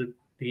to the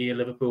year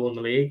Liverpool won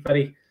the league.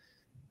 Very,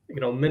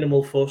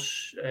 minimal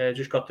fuss,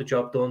 just got the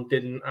job done,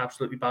 didn't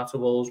absolutely batter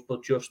Wolves,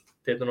 but just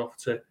did enough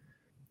to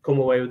come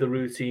away with a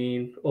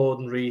routine,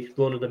 ordinary,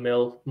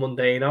 run-of-the-mill,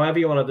 mundane, however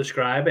you want to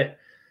describe it.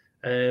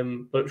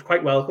 But it was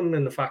quite welcome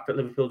in the fact that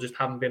Liverpool just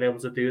haven't been able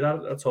to do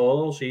that at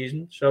all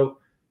season. So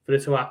for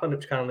it to happen,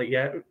 it's kind of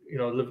like,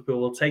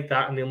 Liverpool will take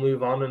that and they'll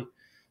move on, and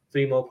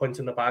 3 more points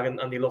in the bag,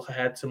 and they look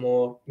ahead to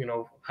more,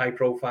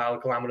 high-profile,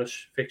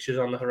 glamorous fixtures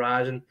on the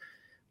horizon,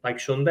 like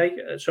Sunday.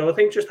 So I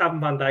think just having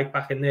Van Dijk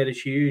back in there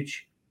is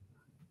huge.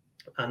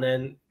 And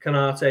then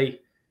Konate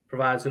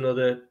provides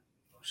another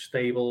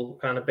stable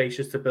kind of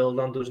basis to build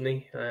on, doesn't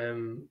he?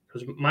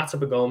 Because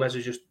Matip Gomez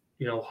is just,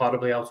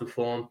 horribly out of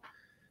form.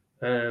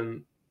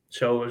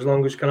 So as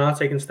long as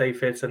Konate can stay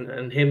fit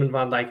and him and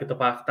Van Dijk at the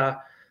back,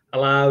 that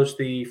allows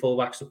the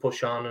fullbacks to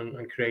push on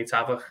and create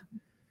havoc.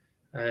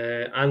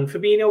 And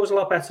Fabinho was a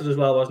lot better as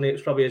well, wasn't he? It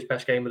was probably his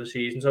best game of the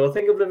season. So I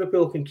think if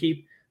Liverpool can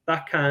keep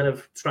that kind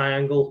of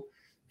triangle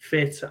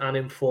fit and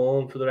in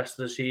form for the rest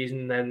of the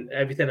season, then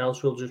everything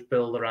else will just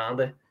build around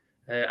it.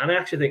 And I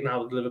actually think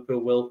now that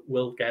Liverpool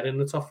will get in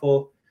the top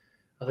 4.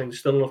 I think there's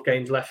still enough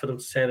games left for them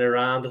to turn it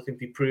around. I think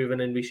they've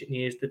proven in recent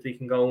years that they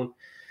can go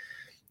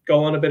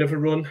on a bit of a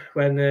run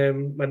when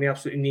they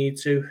absolutely need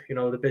to.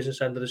 The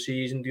business end of the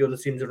season, the other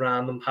teams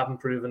around them haven't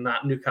proven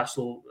that.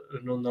 Newcastle,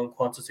 an unknown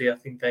quantity. I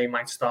think they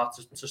might start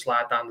to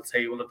slide down the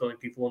table. I don't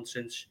think they've won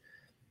since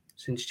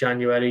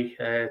January.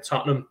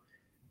 Tottenham,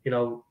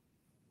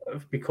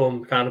 have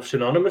become kind of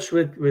synonymous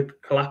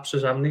with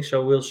collapses, haven't they?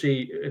 So we'll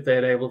see if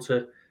they're able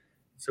to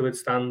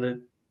withstand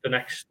the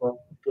next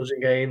dozen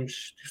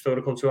games. Just sort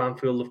of come to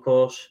Anfield, of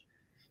course.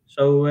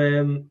 So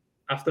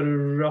after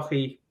a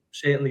rocky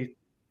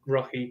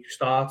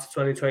start to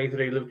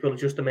 2023, Liverpool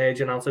just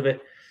emerging out of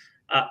it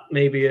at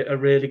maybe a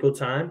really good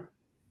time.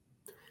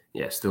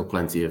 Yeah, still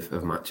plenty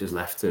of matches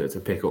left to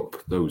pick up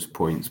those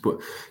points. But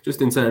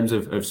just in terms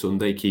of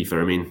Sunday,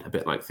 Kiefer, I mean, a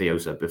bit like Theo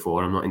said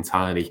before, I'm not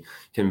entirely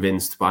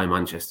convinced by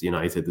Manchester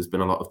United. There's been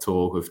a lot of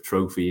talk of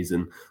trophies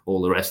and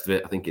all the rest of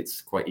it. I think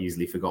it's quite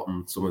easily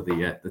forgotten some of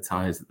the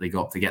ties that they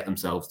got to get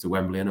themselves to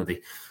Wembley. I know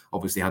they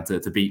obviously had to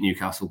beat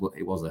Newcastle, but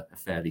it was a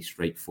fairly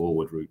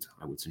straightforward route,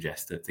 I would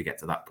suggest, to get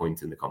to that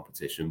point in the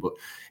competition. But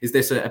is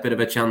this a bit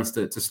of a chance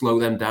to slow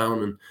them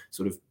down and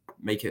sort of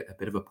make it a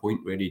bit of a point,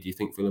 really, do you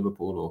think, for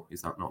Liverpool, or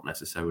is that not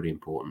necessarily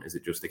important? Is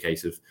it just a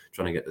case of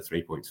trying to get the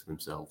 3 points for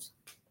themselves?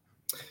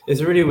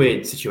 It's a really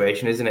weird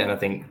situation, isn't it? And I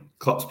think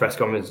Klopp's press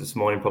conference this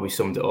morning probably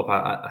summed it up.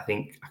 I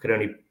think I could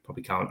only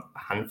probably count a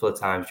handful of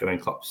times during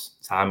Klopp's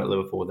time at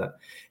Liverpool that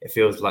it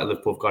feels like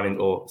Liverpool have gone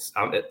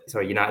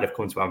in, United have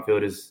come to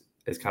Anfield as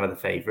kind of the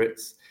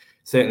favourites.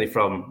 Certainly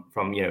from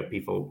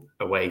people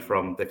away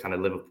from the kind of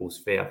Liverpool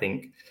sphere, I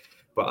think.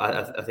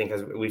 But I think,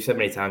 as we've said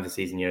many times this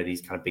season,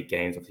 these kind of big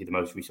games, obviously the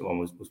most recent one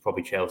was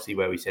probably Chelsea,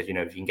 where we said,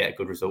 if you can get a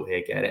good result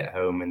here, get it at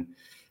home and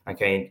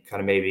can kind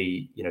of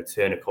maybe,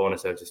 turn a corner,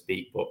 so to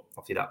speak. But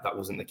obviously that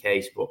wasn't the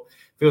case. But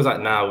it feels like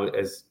now,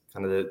 as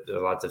kind of the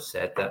lads have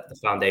said, that the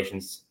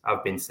foundations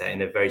have been set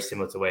in a very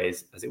similar to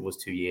ways as it was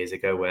 2 years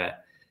ago, where,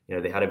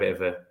 they had a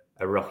bit of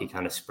a rocky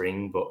kind of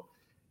spring, but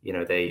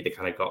they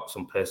kind of got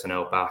some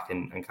personnel back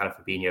and kind of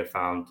Fabinho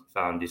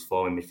found his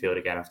form in midfield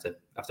again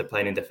after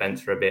playing in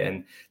defence for a bit,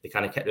 and they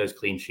kind of kept those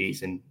clean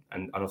sheets and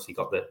obviously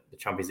got the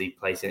Champions League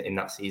place in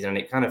that season. And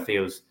it kind of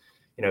feels,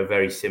 a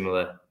very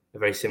similar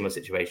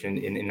situation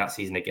in that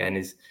season again,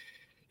 is,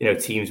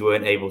 teams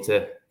weren't able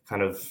to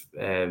kind of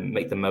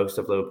make the most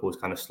of Liverpool's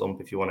kind of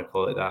slump, if you want to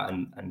call it that.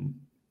 And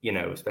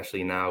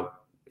especially now,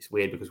 it's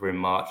weird because we're in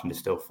March and there's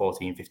still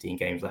 14, 15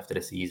 games left of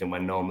the season,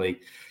 when normally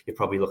you're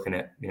probably looking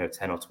at,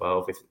 10 or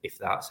 12, if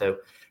that. So I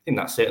think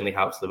that certainly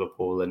helps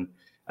Liverpool. And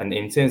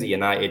in terms of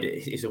United,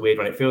 it's a weird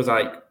one. It feels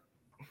like,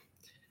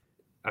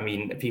 I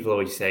mean, people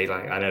always say,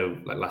 like, I know,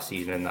 like last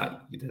season, and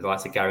that the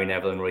likes of Gary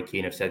Neville and Roy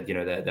Keane have said,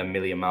 they're a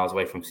million miles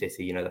away from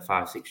City, they're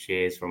 5-6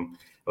 years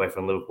away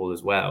from Liverpool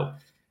as well.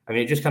 I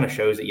mean, it just kind of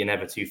shows that you're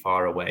never too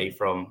far away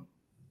from,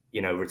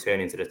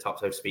 returning to the top,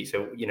 so to speak.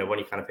 So, when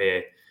you kind of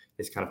hear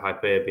this kind of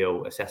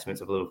hyperbole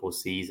assessments of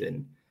Liverpool's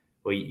season,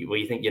 well,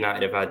 you think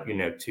United have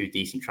had, 2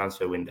 decent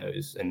transfer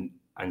windows, and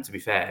to be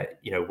fair,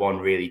 one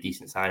really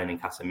decent signing in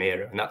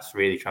Casemiro, and that's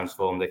really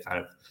transformed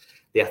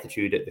the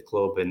attitude at the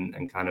club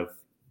and kind of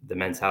the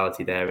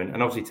mentality there.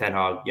 And obviously Ten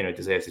Hag,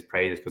 deserves his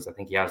praises because I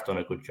think he has done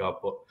a good job.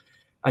 But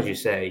as you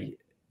say,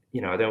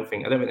 I don't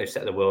think they've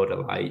set the world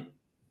alight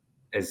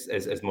as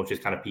much as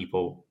kind of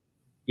people.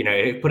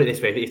 Put it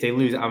this way: if they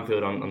lose at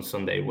Anfield on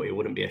Sunday, it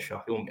wouldn't be a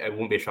shock. It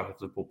wouldn't be a shock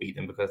if Liverpool beat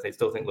them because they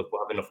still think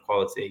Liverpool have enough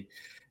quality,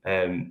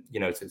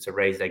 to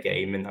raise their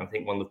game. And I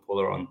think when Liverpool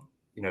are on,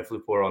 if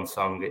Liverpool are on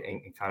song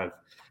in kind of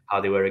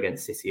how they were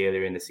against City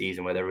earlier in the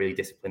season, where they're really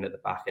disciplined at the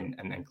back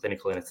and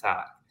clinical in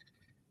attack,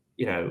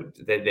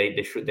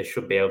 they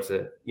should be able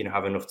to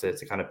have enough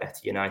to kind of better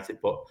United.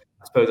 But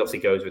I suppose obviously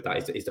goes with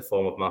that is the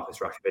form of Marcus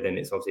Rashford, and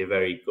it's obviously a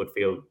very good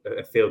feel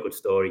good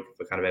story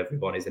for kind of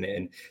everyone, isn't it?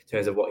 In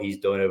terms of what he's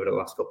done over the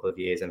last couple of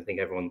years, and I think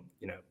everyone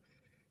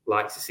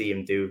likes to see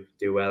him do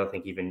well. I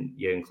think even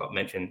Jurgen Klopp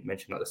mentioned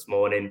that this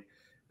morning.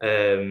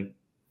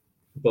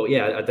 But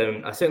yeah,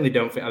 I certainly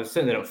don't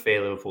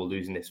fear Liverpool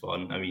losing this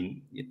one. I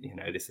mean,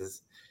 this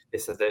is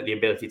the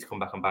ability to come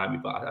back and bite me,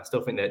 but I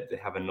still think that they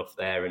have enough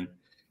there, and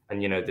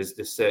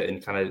there's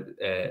certain kind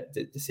of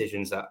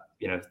decisions that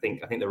I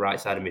think the right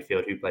side of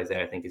midfield who plays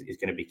there I think is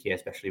going to be key,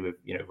 especially with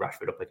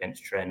Rashford up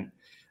against Trent.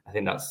 I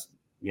think that's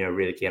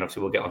really key, and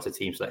obviously we'll get onto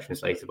team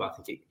selections later, but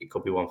I think it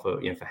could be one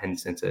for for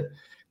Henderson to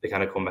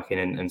kind of come back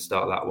in and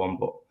start that one.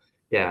 But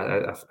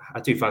yeah, I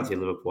do fancy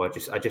Liverpool.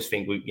 I just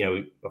think we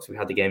obviously we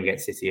had the game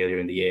against City earlier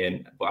in the year,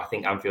 but I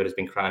think Anfield has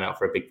been crying out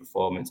for a big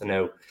performance. I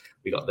know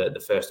we got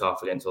the first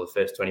half against, or the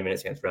first 20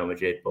 minutes against Real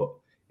Madrid, but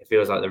it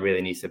feels like there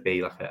really needs to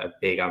be like a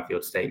big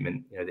Anfield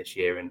statement, this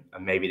year, and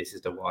maybe this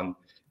is the one.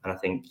 And I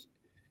think,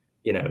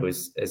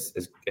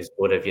 as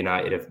good as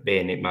United have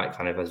been, it might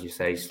kind of, as you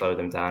say, slow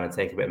them down and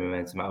take a bit of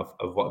momentum out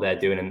of what they're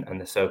doing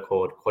and the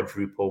so-called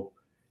quadruple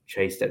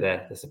chase that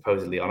they're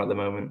supposedly on at the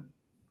moment.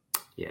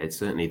 Yeah, it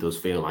certainly does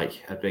feel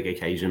like a big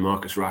occasion.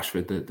 Marcus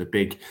Rashford, the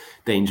big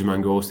danger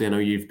man, Ghosty. I know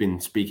you've been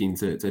speaking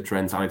to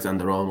Trent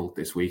Alexander-Arnold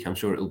this week. I'm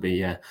sure it'll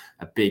be a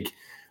big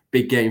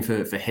game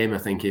for him. I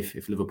think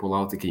if Liverpool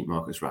are to keep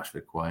Marcus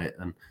Rashford quiet,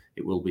 and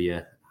it will be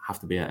have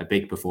to be a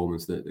big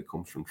performance that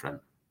comes from Trent.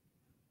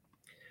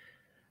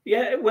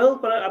 Yeah, it will,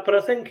 but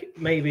I think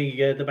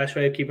maybe the best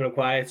way of keeping him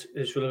quiet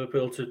is for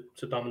Liverpool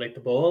to dominate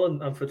the ball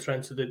and for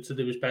Trent to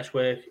do his best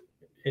work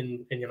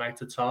in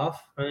United's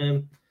half.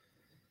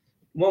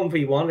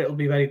 1v1, it'll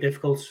be very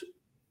difficult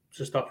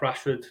to stop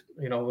Rashford.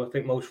 I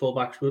think most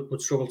fullbacks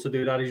would struggle to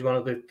do that. He's one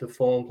of the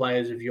form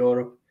players of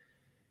Europe.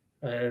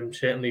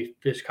 Certainly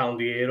this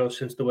calendar year or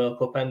since the World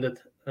Cup ended.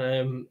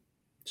 So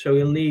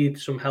he'll need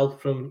some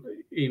help from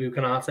Ibou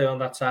Konate on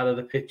that side of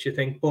the pitch, I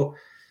think. But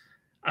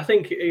I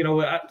think,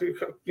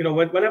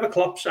 whenever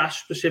Klopp's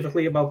asked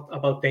specifically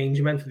about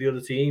danger men for the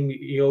other team,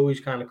 he always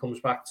kind of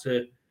comes back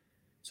to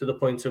the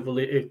point of, well,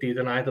 if they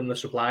deny them the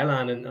supply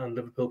line and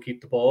Liverpool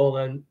keep the ball,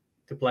 then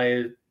the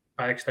player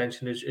by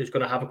extension is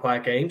going to have a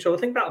quiet game. So I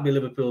think that'll be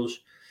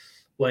Liverpool's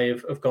way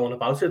of going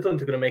about it. I don't think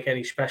they're going to make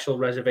any special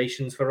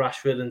reservations for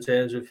Rashford in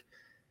terms of,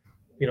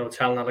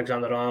 telling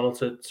Alexander-Arnold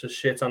to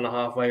sit on the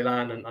halfway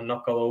line and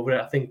not go over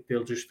it. I think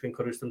they'll just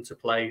encourage them to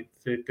play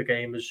the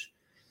game as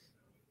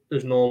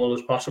normal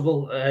as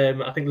possible.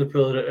 I think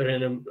Liverpool are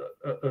in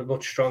a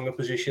much stronger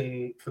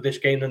position for this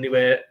game than they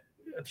were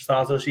at the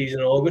start of the season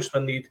in August,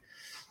 when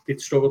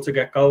they'd struggled to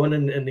get going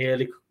in the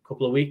early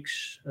couple of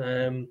weeks.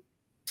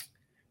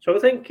 So I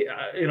think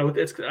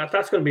that's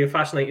going to be a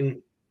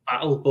fascinating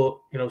battle.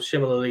 But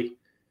similarly,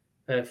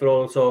 for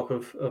all the talk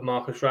of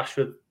Marcus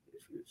Rashford,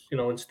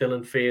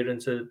 instilling fear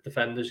into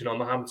defenders,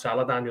 Mohamed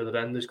Salah down the other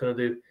end is going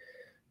to do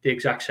the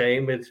exact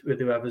same with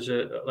whoever's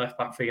a left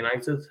back for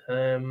United.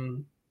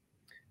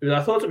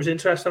 I thought it was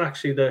interesting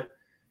actually that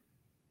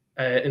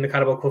in the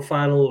Carabao Cup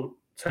final,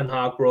 Ten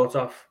Hag brought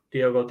off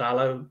Diogo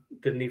Dalot,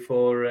 didn't he,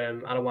 for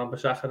Aaron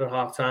Wan-Bissaka at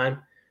half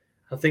time.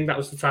 I think that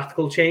was the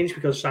tactical change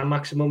because Sam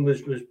Maximin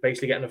was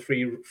basically getting a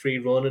free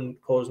run and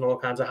causing all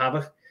kinds of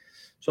havoc.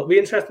 So it'll be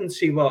interesting to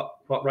see what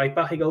right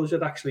back he goes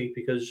with, actually,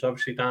 because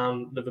obviously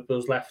down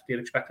Liverpool's left, you're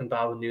expecting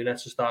Darwin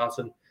Núñez to start,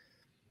 and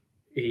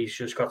he's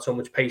just got so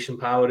much pace and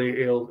power.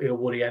 He'll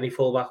worry any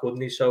fullback,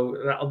 wouldn't he? So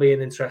that'll be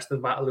an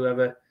interesting battle,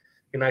 whoever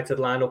United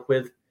line up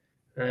with.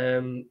 But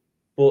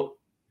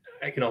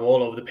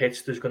all over the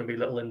pitch, there's going to be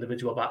little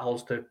individual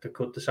battles to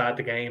could decide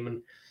the game,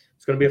 and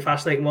it's going to be a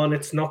fascinating one.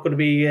 It's not going to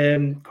be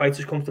quite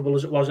as comfortable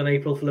as it was in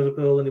April for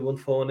Liverpool, and they won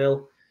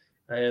 4-0.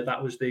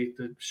 That was the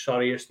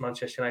sorriest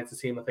Manchester United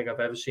team I think I've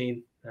ever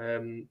seen.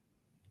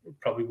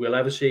 Probably will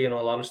ever see, in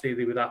all honesty.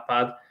 They were that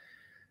bad.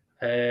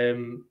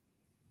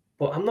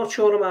 But I'm not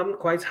sure I'm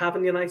quite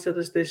having United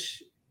as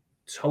this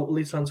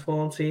totally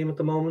transformed team at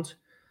the moment.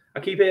 I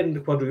keep hearing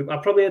the quadruple. I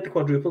probably heard the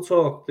quadruple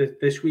talk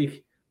this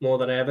week more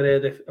than I ever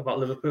heard about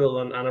Liverpool,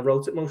 and I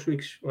wrote it most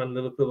weeks when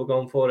Liverpool were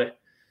going for it.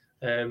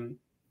 And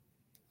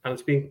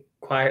it's been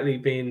quietly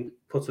being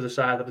put to the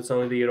side that it's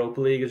only the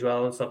Europa League as well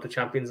and it's not the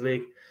Champions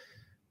League.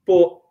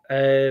 But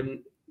I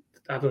don't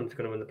think they're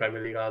going to win the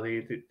Premier League, are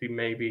they? They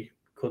maybe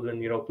could win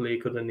the Europa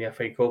League, could win the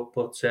FA Cup.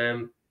 But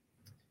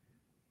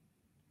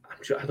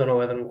I don't know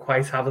whether I'm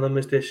quite having them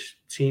as this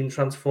team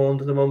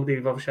transformed at the moment.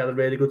 They've obviously had a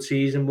really good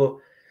season, but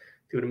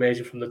they were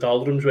amazing from the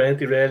doldrums, weren't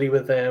they, really,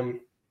 with the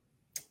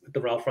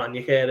Ralph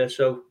Rangnick era.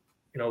 So,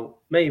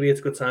 maybe it's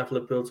a good time for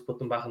Liverpool to put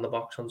them back in the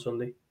box on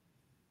Sunday.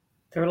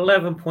 They're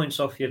 11 points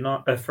off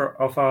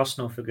off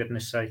Arsenal, for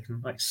goodness sake,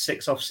 and like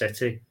 6 off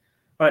City.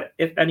 Like,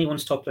 if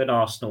anyone's toppling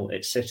Arsenal,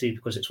 it's City,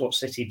 because it's what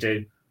City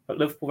do. But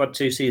Liverpool had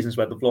 2 seasons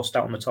where they've lost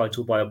out on the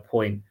title by a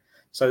point.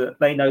 So that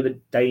they know the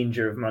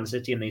danger of Man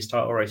City in these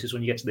title races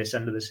when you get to this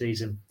end of the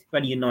season. If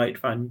any United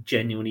fan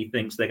genuinely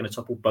thinks they're going to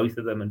topple both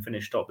of them and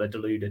finish top, they're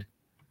deluded.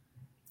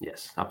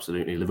 Yes,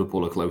 absolutely.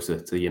 Liverpool are closer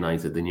to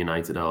United than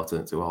United are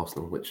to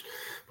Arsenal, which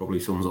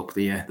probably sums up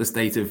the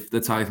state of the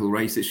title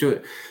race. It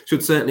should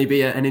certainly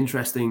be an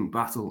interesting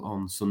battle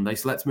on Sunday.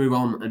 So let's move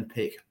on and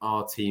pick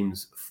our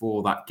teams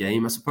for that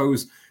game. I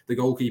suppose the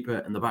goalkeeper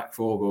and the back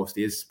four,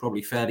 Ghosty, is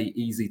probably fairly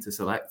easy to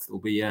select. There'll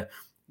be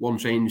one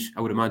change,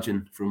 I would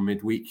imagine, from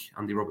midweek.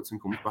 Andy Robertson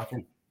comes back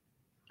in.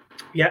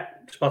 Yeah,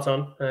 spot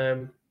on.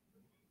 I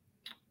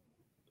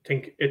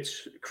think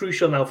it's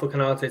crucial now for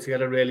Konate to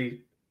get a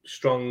really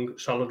strong,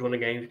 solid run of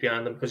games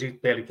behind him, because he's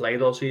barely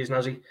played all season,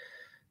 has he?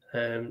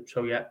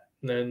 So yeah,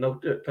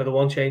 the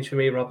one change for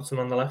me, Robertson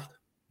on the left.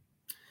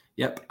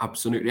 Yep,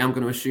 absolutely. I'm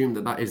going to assume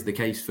that is the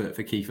case for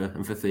Kiefer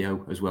and for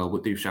Theo as well,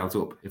 but do shout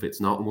up if it's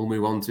not, and we'll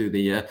move on to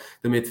the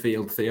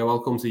midfield. Theo, I'll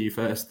come to you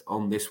first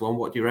on this one.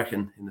 What do you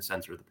reckon in the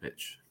centre of the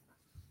pitch?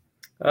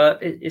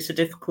 It's a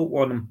difficult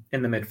one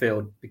in the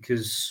midfield,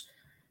 because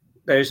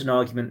there's an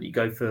argument that you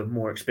go for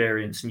more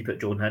experience and you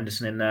put Jordan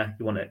Henderson in there.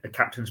 You want a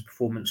captain's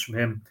performance from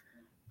him,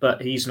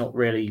 but he's not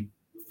really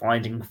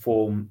finding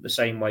form the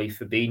same way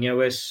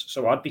Fabinho is.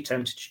 So I'd be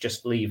tempted to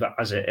just leave it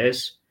as it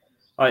is.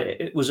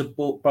 It was a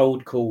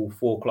bold call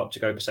for Klopp to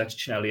go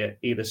Bajcetic and Elliott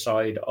either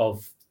side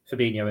of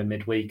Fabinho in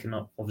midweek, and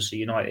obviously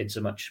United's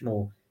a much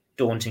more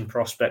daunting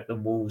prospect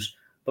than Wolves,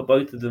 but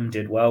both of them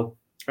did well.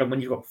 And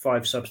when you've got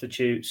 5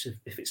 substitutes,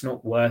 if it's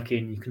not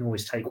working, you can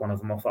always take one of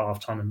them off at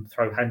half-time and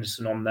throw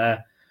Henderson on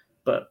there.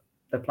 But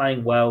they're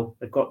playing well.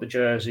 They've got the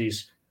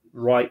jerseys,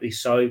 rightly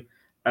so.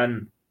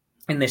 And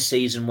in this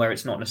season where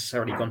it's not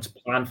necessarily gone to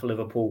plan for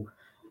Liverpool,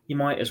 you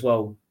might as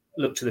well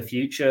look to the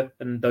future,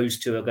 and those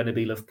two are going to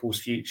be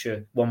Liverpool's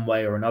future one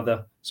way or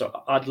another.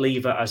 So I'd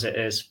leave it as it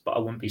is, but I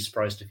wouldn't be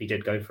surprised if he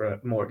did go for a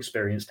more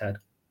experienced head.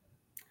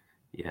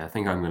 Yeah, I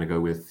think I'm going to go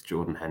with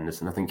Jordan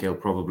Henderson. I think he'll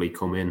probably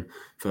come in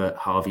for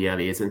Harvey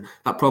Elliott, and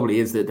that probably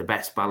is the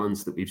best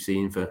balance that we've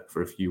seen for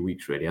a few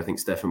weeks, really. I think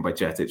Stefan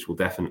Bajcetic will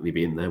definitely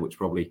be in there, which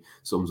probably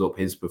sums up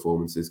his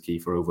performances,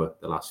 Kiefer, over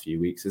the last few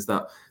weeks. Is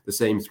that the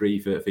same 3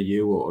 for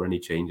you, or any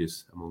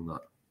changes among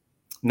that?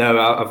 No,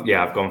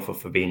 I've gone for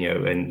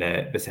Fabinho and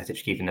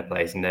Bajcetic keeping their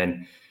place, and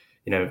then,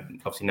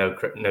 obviously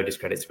no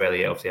discredit to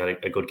Elliott. Obviously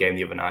had a good game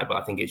the other night, but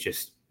I think it's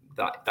just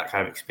that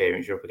kind of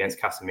experience. You're up against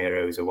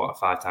Casemiro, who's a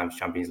 5 times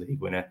Champions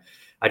League winner.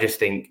 I just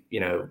think,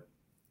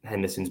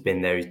 Henderson's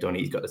been there, he's done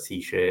it, he's got the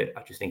T-shirt.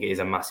 I just think it is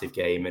a massive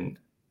game, and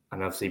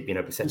obviously,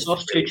 Bajcetic. He's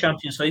lost 2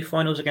 Champions League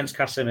finals against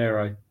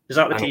Casemiro. Is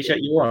that the T-shirt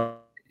you want?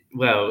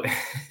 Well,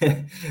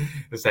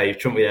 you've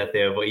trumped me there,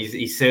 Theo, but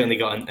he's certainly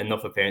got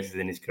enough appearances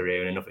in his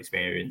career and enough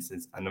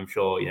experiences, and I'm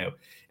sure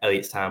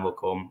Elliott's time will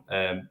come.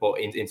 But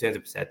in terms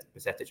of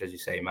Bajcetic, as you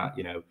say, Matt,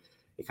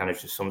 it kind of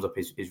just sums up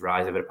his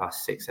rise over the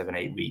past 6, 7,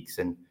 8 weeks,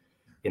 and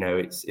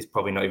it's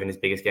probably not even his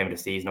biggest game of the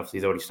season. Obviously,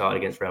 he's already started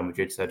against Real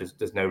Madrid, so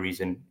there's no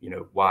reason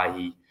why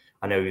he.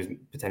 I know he was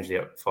potentially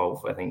at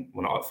fault.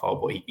 Not at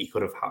fault, but he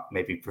could have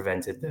maybe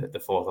prevented the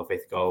 4th or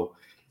 5th goal,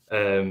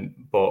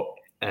 but.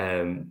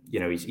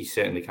 He's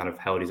certainly kind of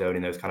held his own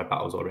in those kind of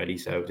battles already.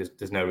 So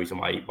there's no reason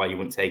why you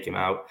wouldn't take him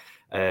out.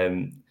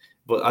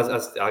 But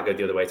as I go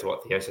the other way to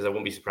what Theo says, I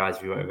wouldn't be surprised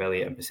if you went with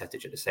Elliott and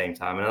Bajcetic at the same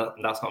time.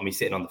 And that's not me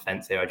sitting on the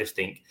fence here. I just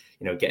think,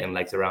 getting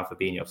legs around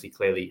Fabinho obviously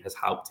clearly has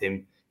helped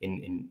him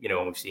in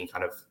when we've seen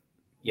kind of,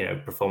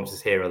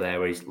 performances here or there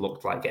where he's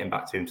looked like getting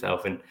back to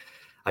himself. And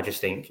I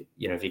just think,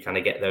 if you kind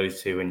of get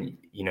those two, and,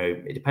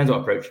 it depends what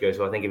approach he goes.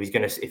 So I think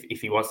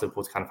if he wants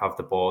Liverpool to kind of have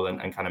the ball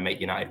and kind of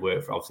make United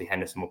work for, obviously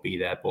Henderson will be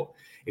there. But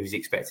if he's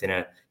expecting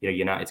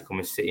United to come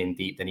and sit in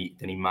deep, then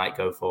he might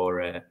go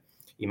for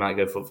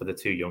the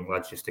 2 young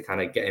lads just to kind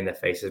of get in their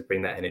faces,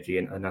 bring that energy.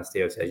 And as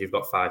Theo says, you've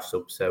got 5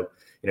 subs, so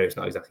it's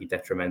not exactly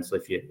detrimental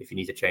if you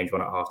need to change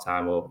one at half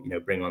time, or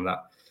bring on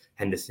that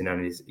Henderson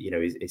and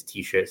his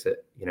T-shirts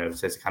that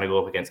says to kind of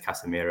go up against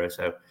Casemiro.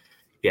 So.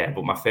 Yeah,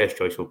 but my first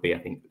choice would be I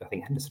think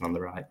Henderson on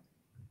the right.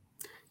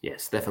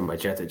 Yes, Stefan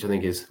Bajcetic, I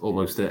think, is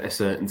almost a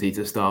certainty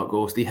to start.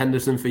 Ghosty,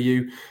 Henderson for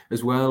you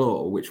as well,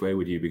 or which way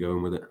would you be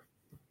going with it?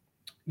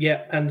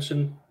 Yeah,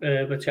 Henderson,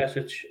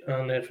 Bajcetic,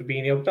 and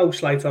Fabinho. No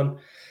slight on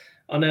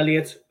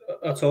Elliott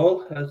at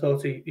all. I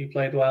thought he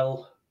played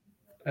well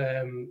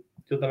the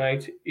other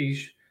night.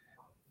 He's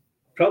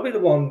probably the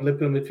one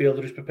Liverpool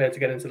midfielder who's prepared to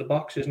get into the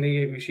box, isn't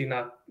he? We've seen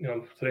that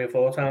 3 or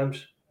 4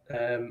 times.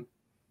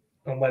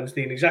 On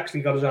Wednesday, and he's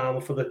actually got his arm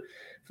up for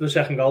the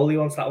second goal. He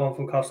wants that one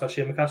from Kostas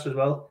Tsimikas as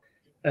well.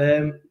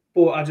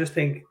 But I just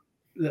think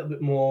a little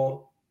bit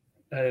more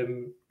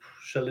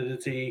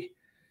solidity,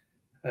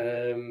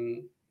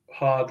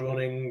 hard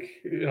running,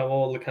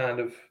 all the kind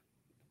of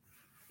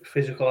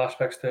physical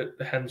aspects that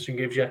Henderson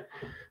gives you,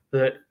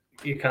 that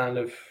you kind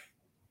of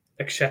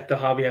accept that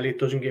Harvey Elliott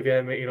doesn't give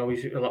you.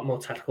 He's a lot more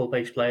tactical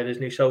based player,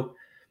 isn't he? So,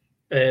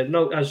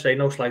 no, as I say,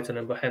 no slight on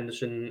him, but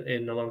Henderson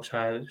in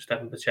alongside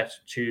Stefan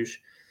Bajcetic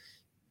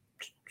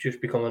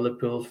just become a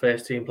Liverpool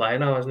first team player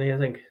now, hasn't he? I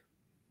think.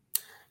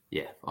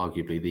 Yeah,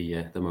 arguably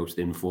the most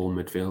informed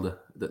midfielder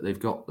that they've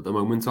got at the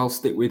moment. I'll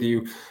stick with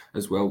you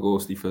as well,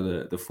 Gorsty, for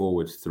the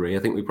forward three. I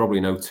think we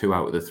probably know 2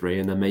 out of the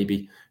 3, and then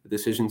maybe a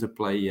decision to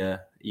play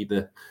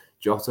either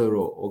Jota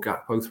or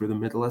Gakpo through the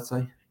middle, I'd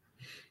say.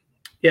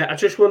 Yeah, I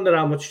just wonder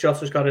how much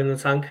Jota's got in the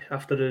tank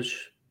after his,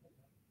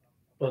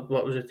 what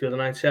was it the other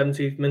night,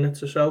 70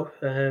 minutes or so.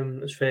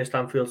 His first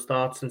Anfield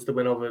start since the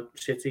win over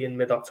City in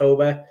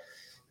mid-October.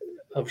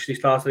 Obviously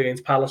started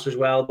against Palace as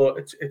well, but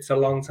it's a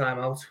long time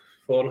out.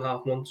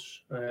 4.5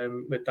 months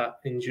with that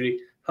injury.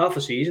 Half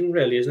a season,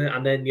 really, isn't it?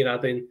 And then you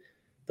add in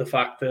the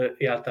fact that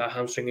he had that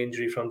hamstring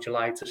injury from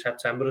July to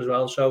September as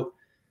well. So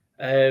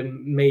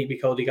maybe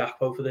Cody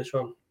Gakpo for this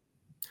one.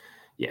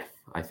 Yeah,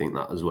 I think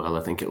that as well.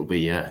 I think it'll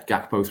be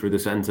Gakpo through the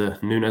centre,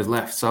 Núñez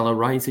left, Salah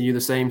right. Are you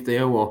the same,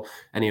 Theo, or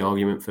any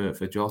argument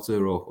for Jota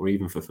or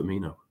even for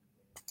Firmino?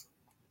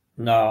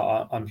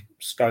 No, I'm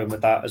just going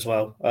with that as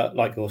well.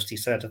 Like Gorsty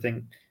said, I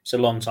think it's a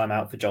long time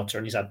out for Jota,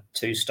 and he's had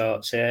 2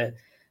 starts here.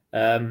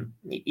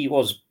 He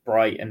was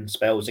bright in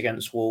spells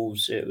against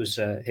Wolves. It was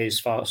his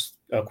fast,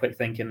 quick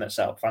thinking that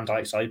set up Van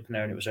Dijk's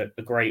opener, and it was a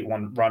great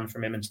run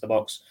from him into the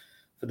box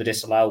for the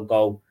disallowed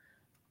goal.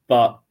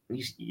 But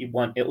it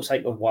will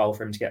take a while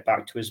for him to get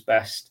back to his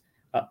best.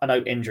 I know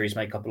injuries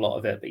make up a lot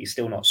of it, but he's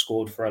still not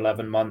scored for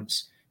 11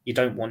 months. You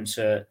don't want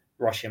to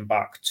rush him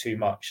back too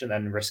much and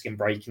then risk him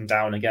breaking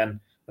down again.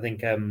 I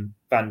think Van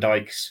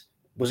Dijk's,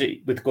 was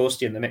it with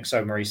Gorsty in the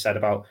Mixomer, he said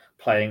about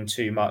playing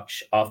too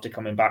much after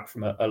coming back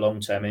from a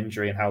long-term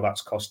injury and how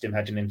that's cost him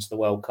heading into the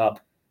World Cup.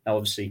 Now,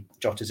 obviously,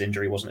 Jota's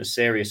injury wasn't as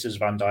serious as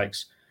Van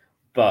Dijk's,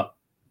 but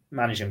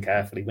manage him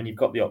carefully. When you've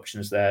got the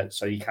options there,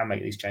 so you can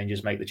make these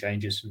changes, make the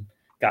changes. And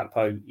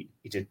Gakpo,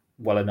 he did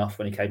well enough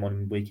when he came on in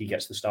the week. He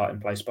gets the starting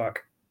place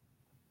back.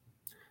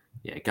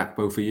 Yeah,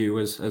 Gakpo for you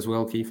as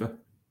well, Kiefer?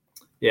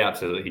 Yeah,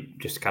 absolutely.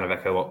 Just to kind of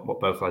echo what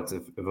both lads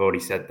have already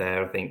said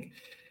there. I think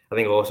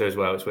also as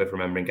well, it's worth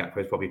remembering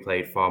Gakpo's probably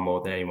played far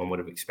more than anyone would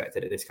have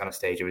expected at this kind of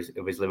stage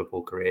of his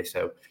Liverpool career.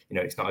 So,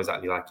 it's not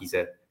exactly like he's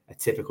a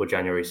typical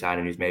January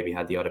signing who's maybe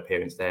had the odd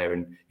appearance there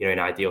and, in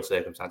ideal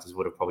circumstances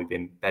would have probably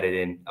been bedded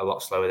in a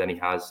lot slower than he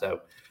has.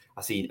 So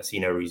I see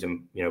no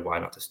reason, why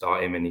not to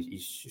start him. And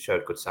he's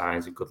showed good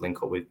signs, a good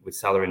link up with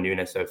Salah and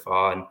Núñez so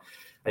far. And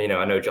I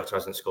know Jota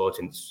hasn't scored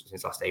since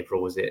last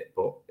April, was it?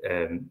 But,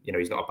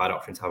 he's not a bad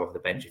option to have off the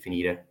bench if you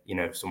need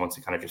someone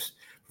to kind of just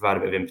provide a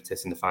bit of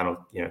impetus in the final,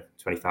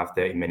 25,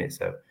 30 minutes.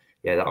 So,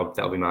 yeah,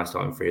 that'll be my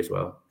starting 3 as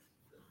well.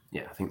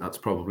 Yeah, I think that's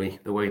probably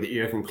the way that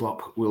Jurgen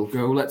Klopp will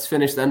go. Let's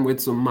finish then with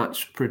some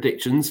match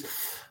predictions.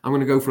 I'm going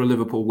to go for a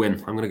Liverpool win.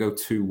 I'm going to go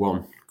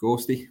 2-1.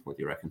 Gorsty, what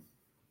do you reckon?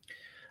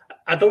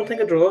 I don't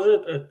think a draw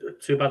is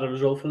too bad a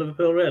result for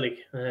Liverpool, really,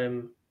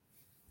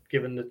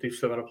 given that they've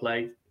still got to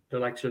play the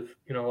likes of,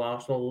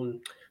 Arsenal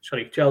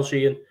and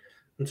Chelsea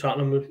and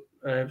Tottenham.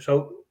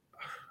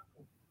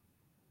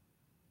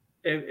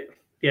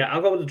 Yeah,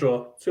 I'll go with the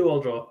draw.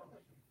 2-2 draw.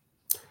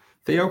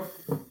 Theo?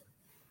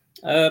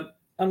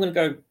 I'm going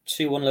to go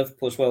 2-1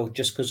 Liverpool as well,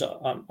 just because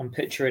I'm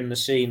picturing the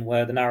scene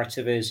where the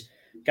narrative is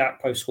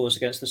Gakpo scores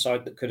against the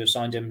side that could have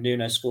signed him,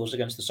 Núñez scores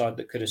against the side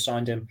that could have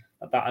signed him.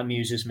 That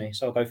amuses me.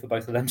 So I'll go for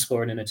both of them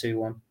scoring in a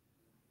 2-1.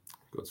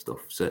 Good stuff.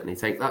 Certainly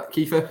take that.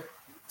 Kiefer,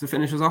 to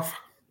finish us off?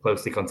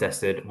 Closely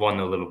contested,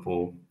 1-0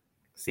 Liverpool,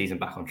 season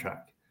back on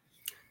track.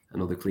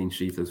 Another clean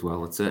sheet as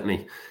well. I'd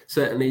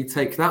certainly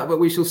take that, but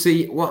we shall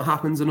see what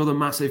happens. Another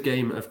massive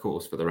game, of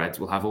course, for the Reds.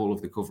 We'll have all of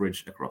the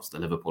coverage across the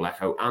Liverpool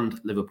Echo and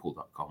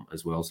Liverpool.com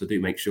as well. So do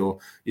make sure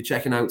you're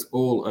checking out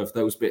all of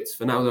those bits.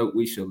 For now, though,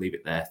 we shall leave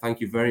it there. Thank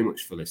you very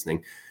much for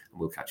listening, and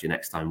we'll catch you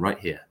next time right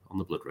here on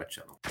the Blood Red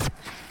channel.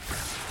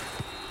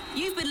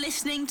 You've been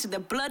listening to the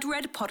Blood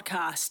Red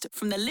podcast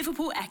from the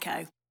Liverpool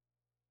Echo.